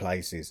 again 8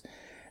 places.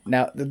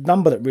 Now, the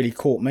number that really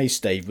caught me,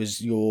 Steve,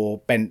 was your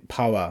bent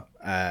power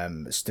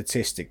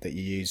statistic that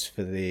you use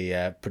for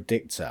the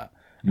predictor.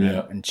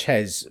 Yeah. And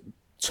Ches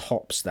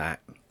tops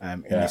that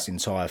in this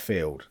entire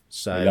field.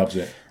 So he loves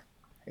it.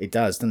 He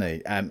does, doesn't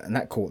he? And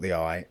that caught the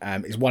eye.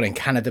 He's won in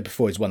Canada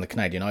before. He's won the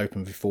Canadian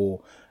Open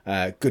before.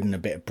 Good in a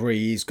bit of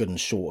breeze, good in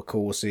shorter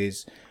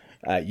courses.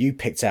 You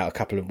picked out a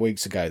couple of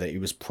weeks ago that he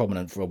was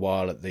prominent for a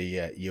while at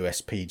the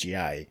US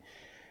PGA.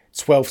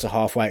 12th to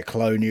halfway at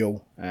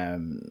Colonial,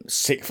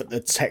 6th at the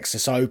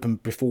Texas Open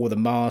before the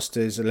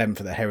Masters, 11th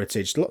at the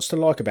Heritage. Lots to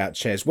like about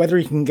Ches. Whether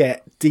he can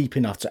get deep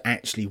enough to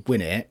actually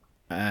win it,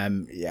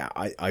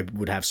 I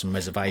would have some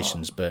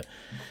reservations. But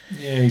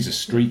yeah, he's a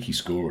streaky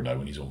scorer though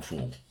when he's on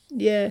form.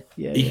 He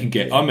can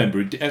get. I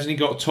remember, hasn't he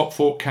got a top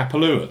 4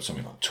 Kapalua at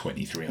something like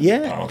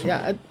 2,300 pounds?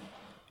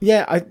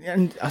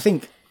 I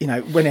think,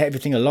 when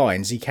everything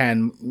aligns, he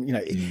can.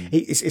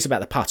 It's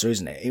about the putter,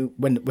 isn't it?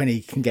 When he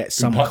can get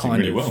some kind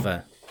really of.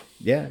 Well.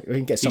 He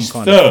can get some he's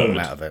kind of form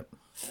out of it.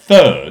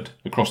 Third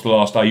across the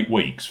last 8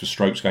 weeks for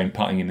strokes gained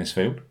putting in this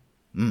field.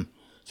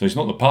 So it's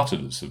not the putter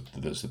that's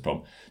the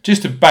problem.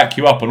 Just to back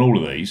you up on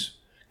all of these,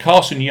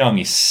 Carson Young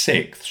is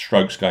 6th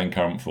strokes gained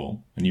current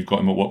form, and you've got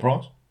him at what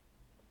price?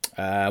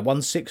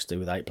 160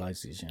 with 8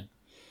 places. Yeah.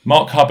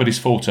 Mark Hubbard is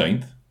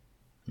 14th,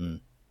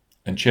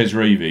 and Ches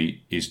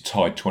Reavie is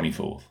tied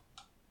 24th.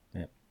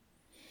 Yeah.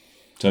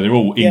 So they're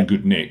all in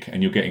good nick,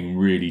 and you're getting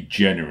really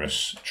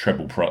generous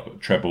treble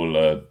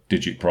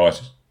digit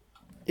prices.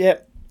 Yeah.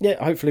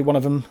 Hopefully one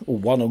of them, or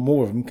one or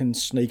more of them, can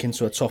sneak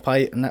into a top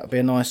 8, and that would be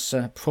a nice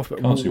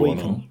profitable week.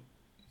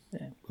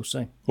 Yeah, we'll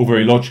see. All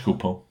very logical,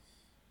 Paul.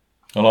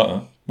 I like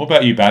that. What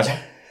about you, Baz?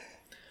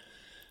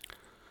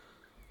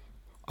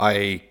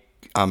 I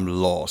am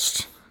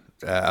lost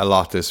a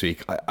lot this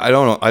week. I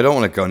don't know. I don't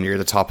want to go near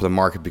the top of the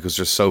market because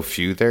there's so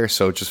few there.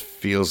 So it just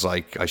feels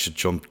like I should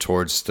jump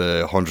towards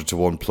the 100 to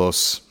 1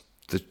 plus.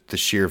 The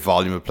sheer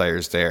volume of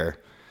players there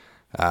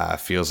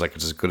feels like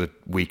it's as good a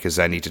week as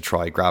any to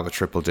try grab a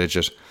triple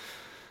digit.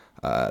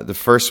 The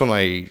first one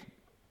I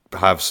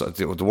have,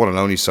 the one and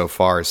only so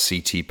far, is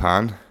CT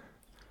Pan.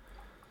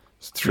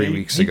 3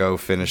 weeks ago,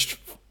 finished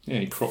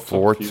he cropped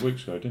fourth. Up a few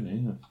weeks ago, didn't he?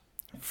 Yeah.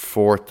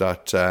 Fourth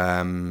at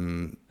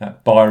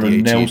that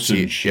Byron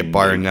Nelson.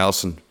 Byron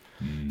Nelson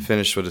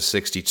finished with a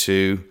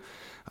 62.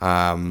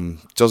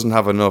 Doesn't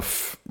have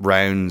enough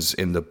rounds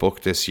in the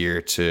book this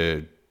year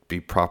to be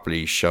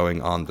properly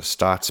showing on the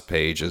stats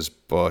pages,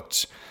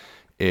 but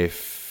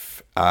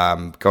if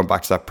going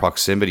back to that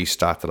proximity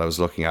stat that I was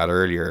looking at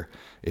earlier,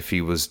 if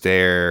he was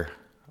there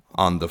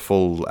on the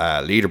full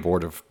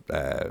leaderboard of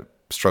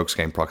strokes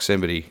gained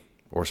proximity,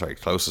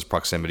 closest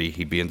proximity,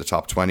 he'd be in the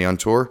top 20 on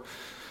tour.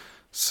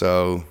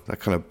 So that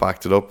kind of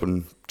backed it up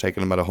and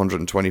taken him at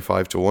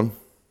 125 to 1.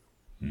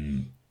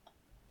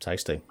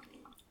 Tasty.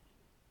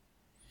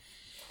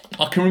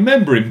 I can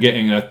remember him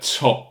getting a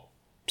top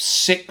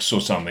 6 or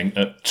something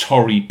at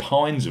Torrey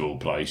Pines of all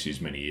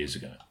places many years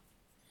ago.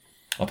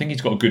 I think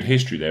he's got a good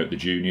history there at the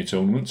junior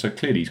tournament, so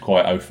clearly he's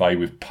quite au fait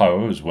with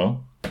Poa as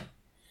well.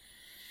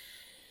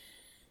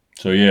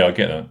 So yeah, I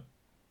get that.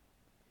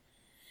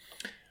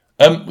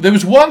 There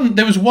was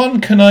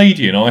one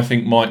Canadian I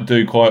think might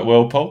do quite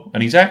well, Paul,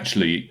 and he's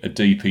actually a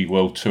DP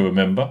World Tour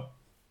member.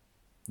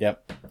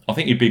 Yep. I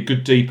think he'd be a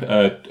good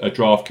a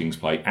DraftKings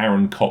play.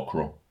 Aaron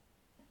Cockrell.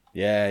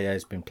 Yeah,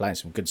 he's been playing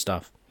some good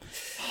stuff.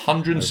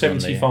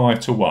 175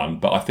 to 1,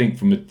 but I think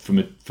from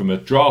a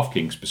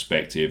DraftKings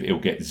perspective, he'll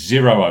get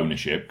zero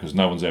ownership because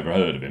no one's ever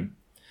heard of him.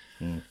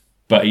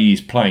 But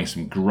he's playing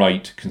some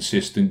great,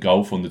 consistent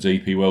golf on the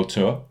DP World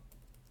Tour.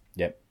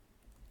 Yep.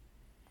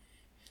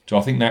 So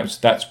I think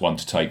that's one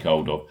to take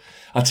hold of.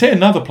 I'll tell you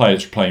another player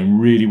that's playing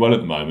really well at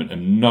the moment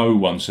and no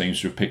one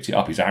seems to have picked it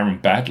up is Aaron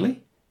Baddeley.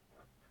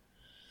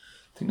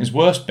 I think there's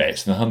worse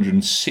bets than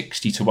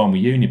 160 to 1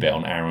 with Unibet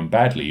on Aaron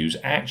Baddeley, who's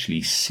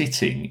actually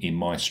sitting in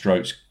my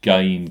strokes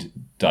gained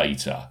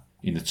data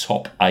in the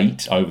top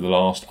 8 over the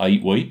last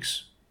 8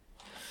 weeks.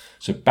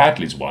 So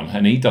Baddeley's one,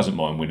 and he doesn't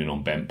mind winning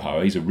on Bent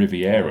Poa. He's a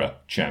Riviera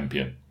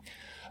champion.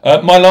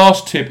 My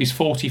last tip is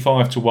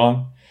 45 to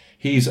 1.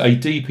 He's a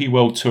DP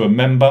World Tour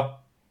member.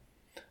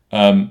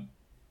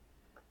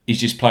 He's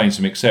just playing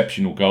some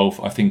exceptional golf.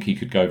 I think he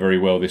could go very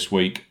well this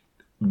week.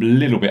 A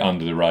little bit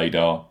under the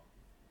radar.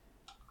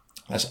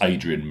 That's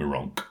Adrian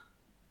Meronk.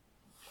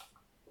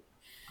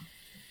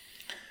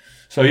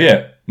 So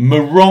yeah,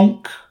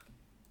 Meronk,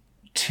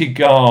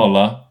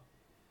 Tigala,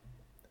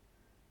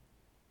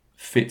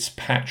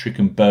 Fitzpatrick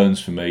and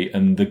Burns for me,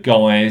 and the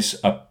guys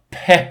are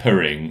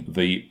peppering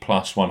the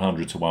plus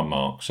 100 to 1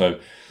 mark. So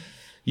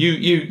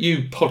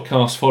you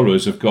podcast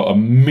followers have got a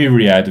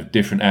myriad of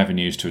different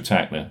avenues to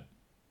attack there.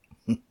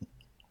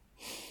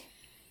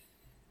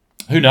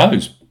 Who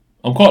knows?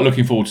 I'm quite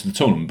looking forward to the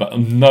tournament, but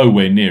I'm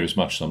nowhere near as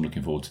much as I'm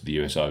looking forward to the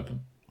US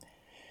Open.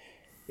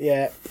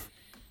 Yeah.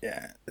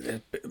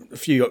 A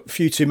few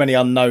too many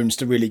unknowns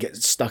to really get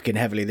stuck in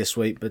heavily this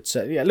week, but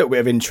a little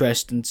bit of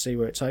interest and see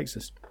where it takes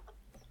us.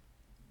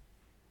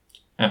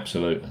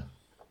 Absolutely.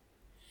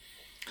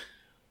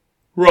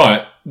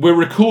 Right, we're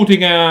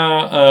recording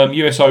our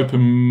US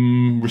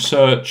Open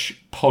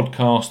research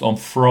podcast on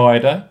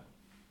Friday.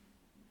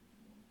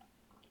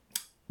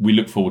 We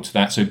look forward to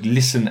that, so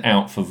listen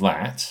out for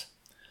that.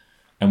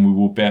 And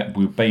we'll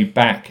be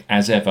back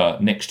as ever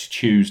next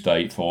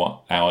Tuesday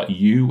for our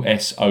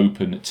US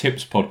Open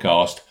Tips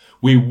podcast.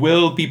 We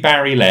will be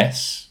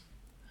Barry-less,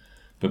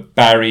 but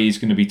Barry is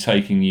going to be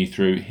taking you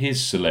through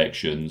his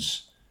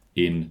selections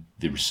in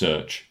the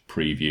research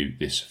preview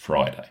this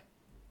Friday.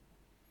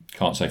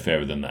 Can't say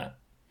fairer than that.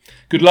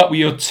 Good luck with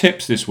your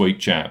tips this week,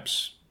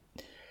 chaps.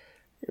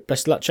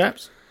 Best of luck,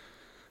 chaps.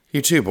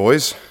 You too,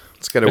 boys.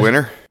 Let's get a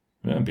winner.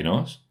 That'd be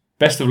nice.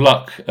 Best of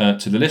luck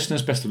to the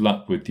listeners. Best of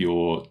luck with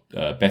your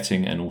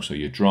betting and also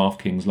your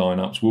DraftKings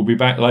lineups. We'll be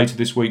back later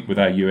this week with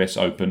our US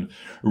Open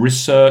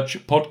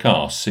Research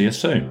podcast. See you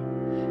soon.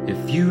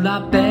 If you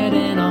like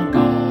betting on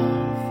golf,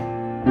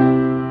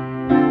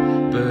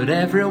 but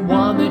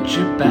everyone that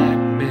you back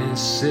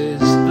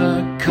misses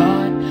the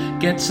cut,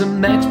 get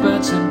some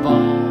experts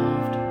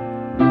involved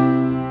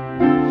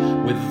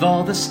with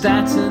all the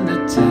stats and the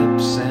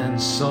tips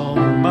and so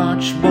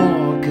much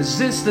more.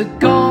 'Cause it's the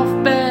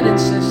golf betting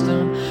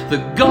system, the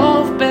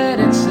golf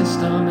betting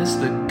system, it's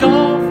the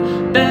golf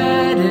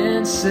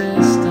betting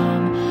system.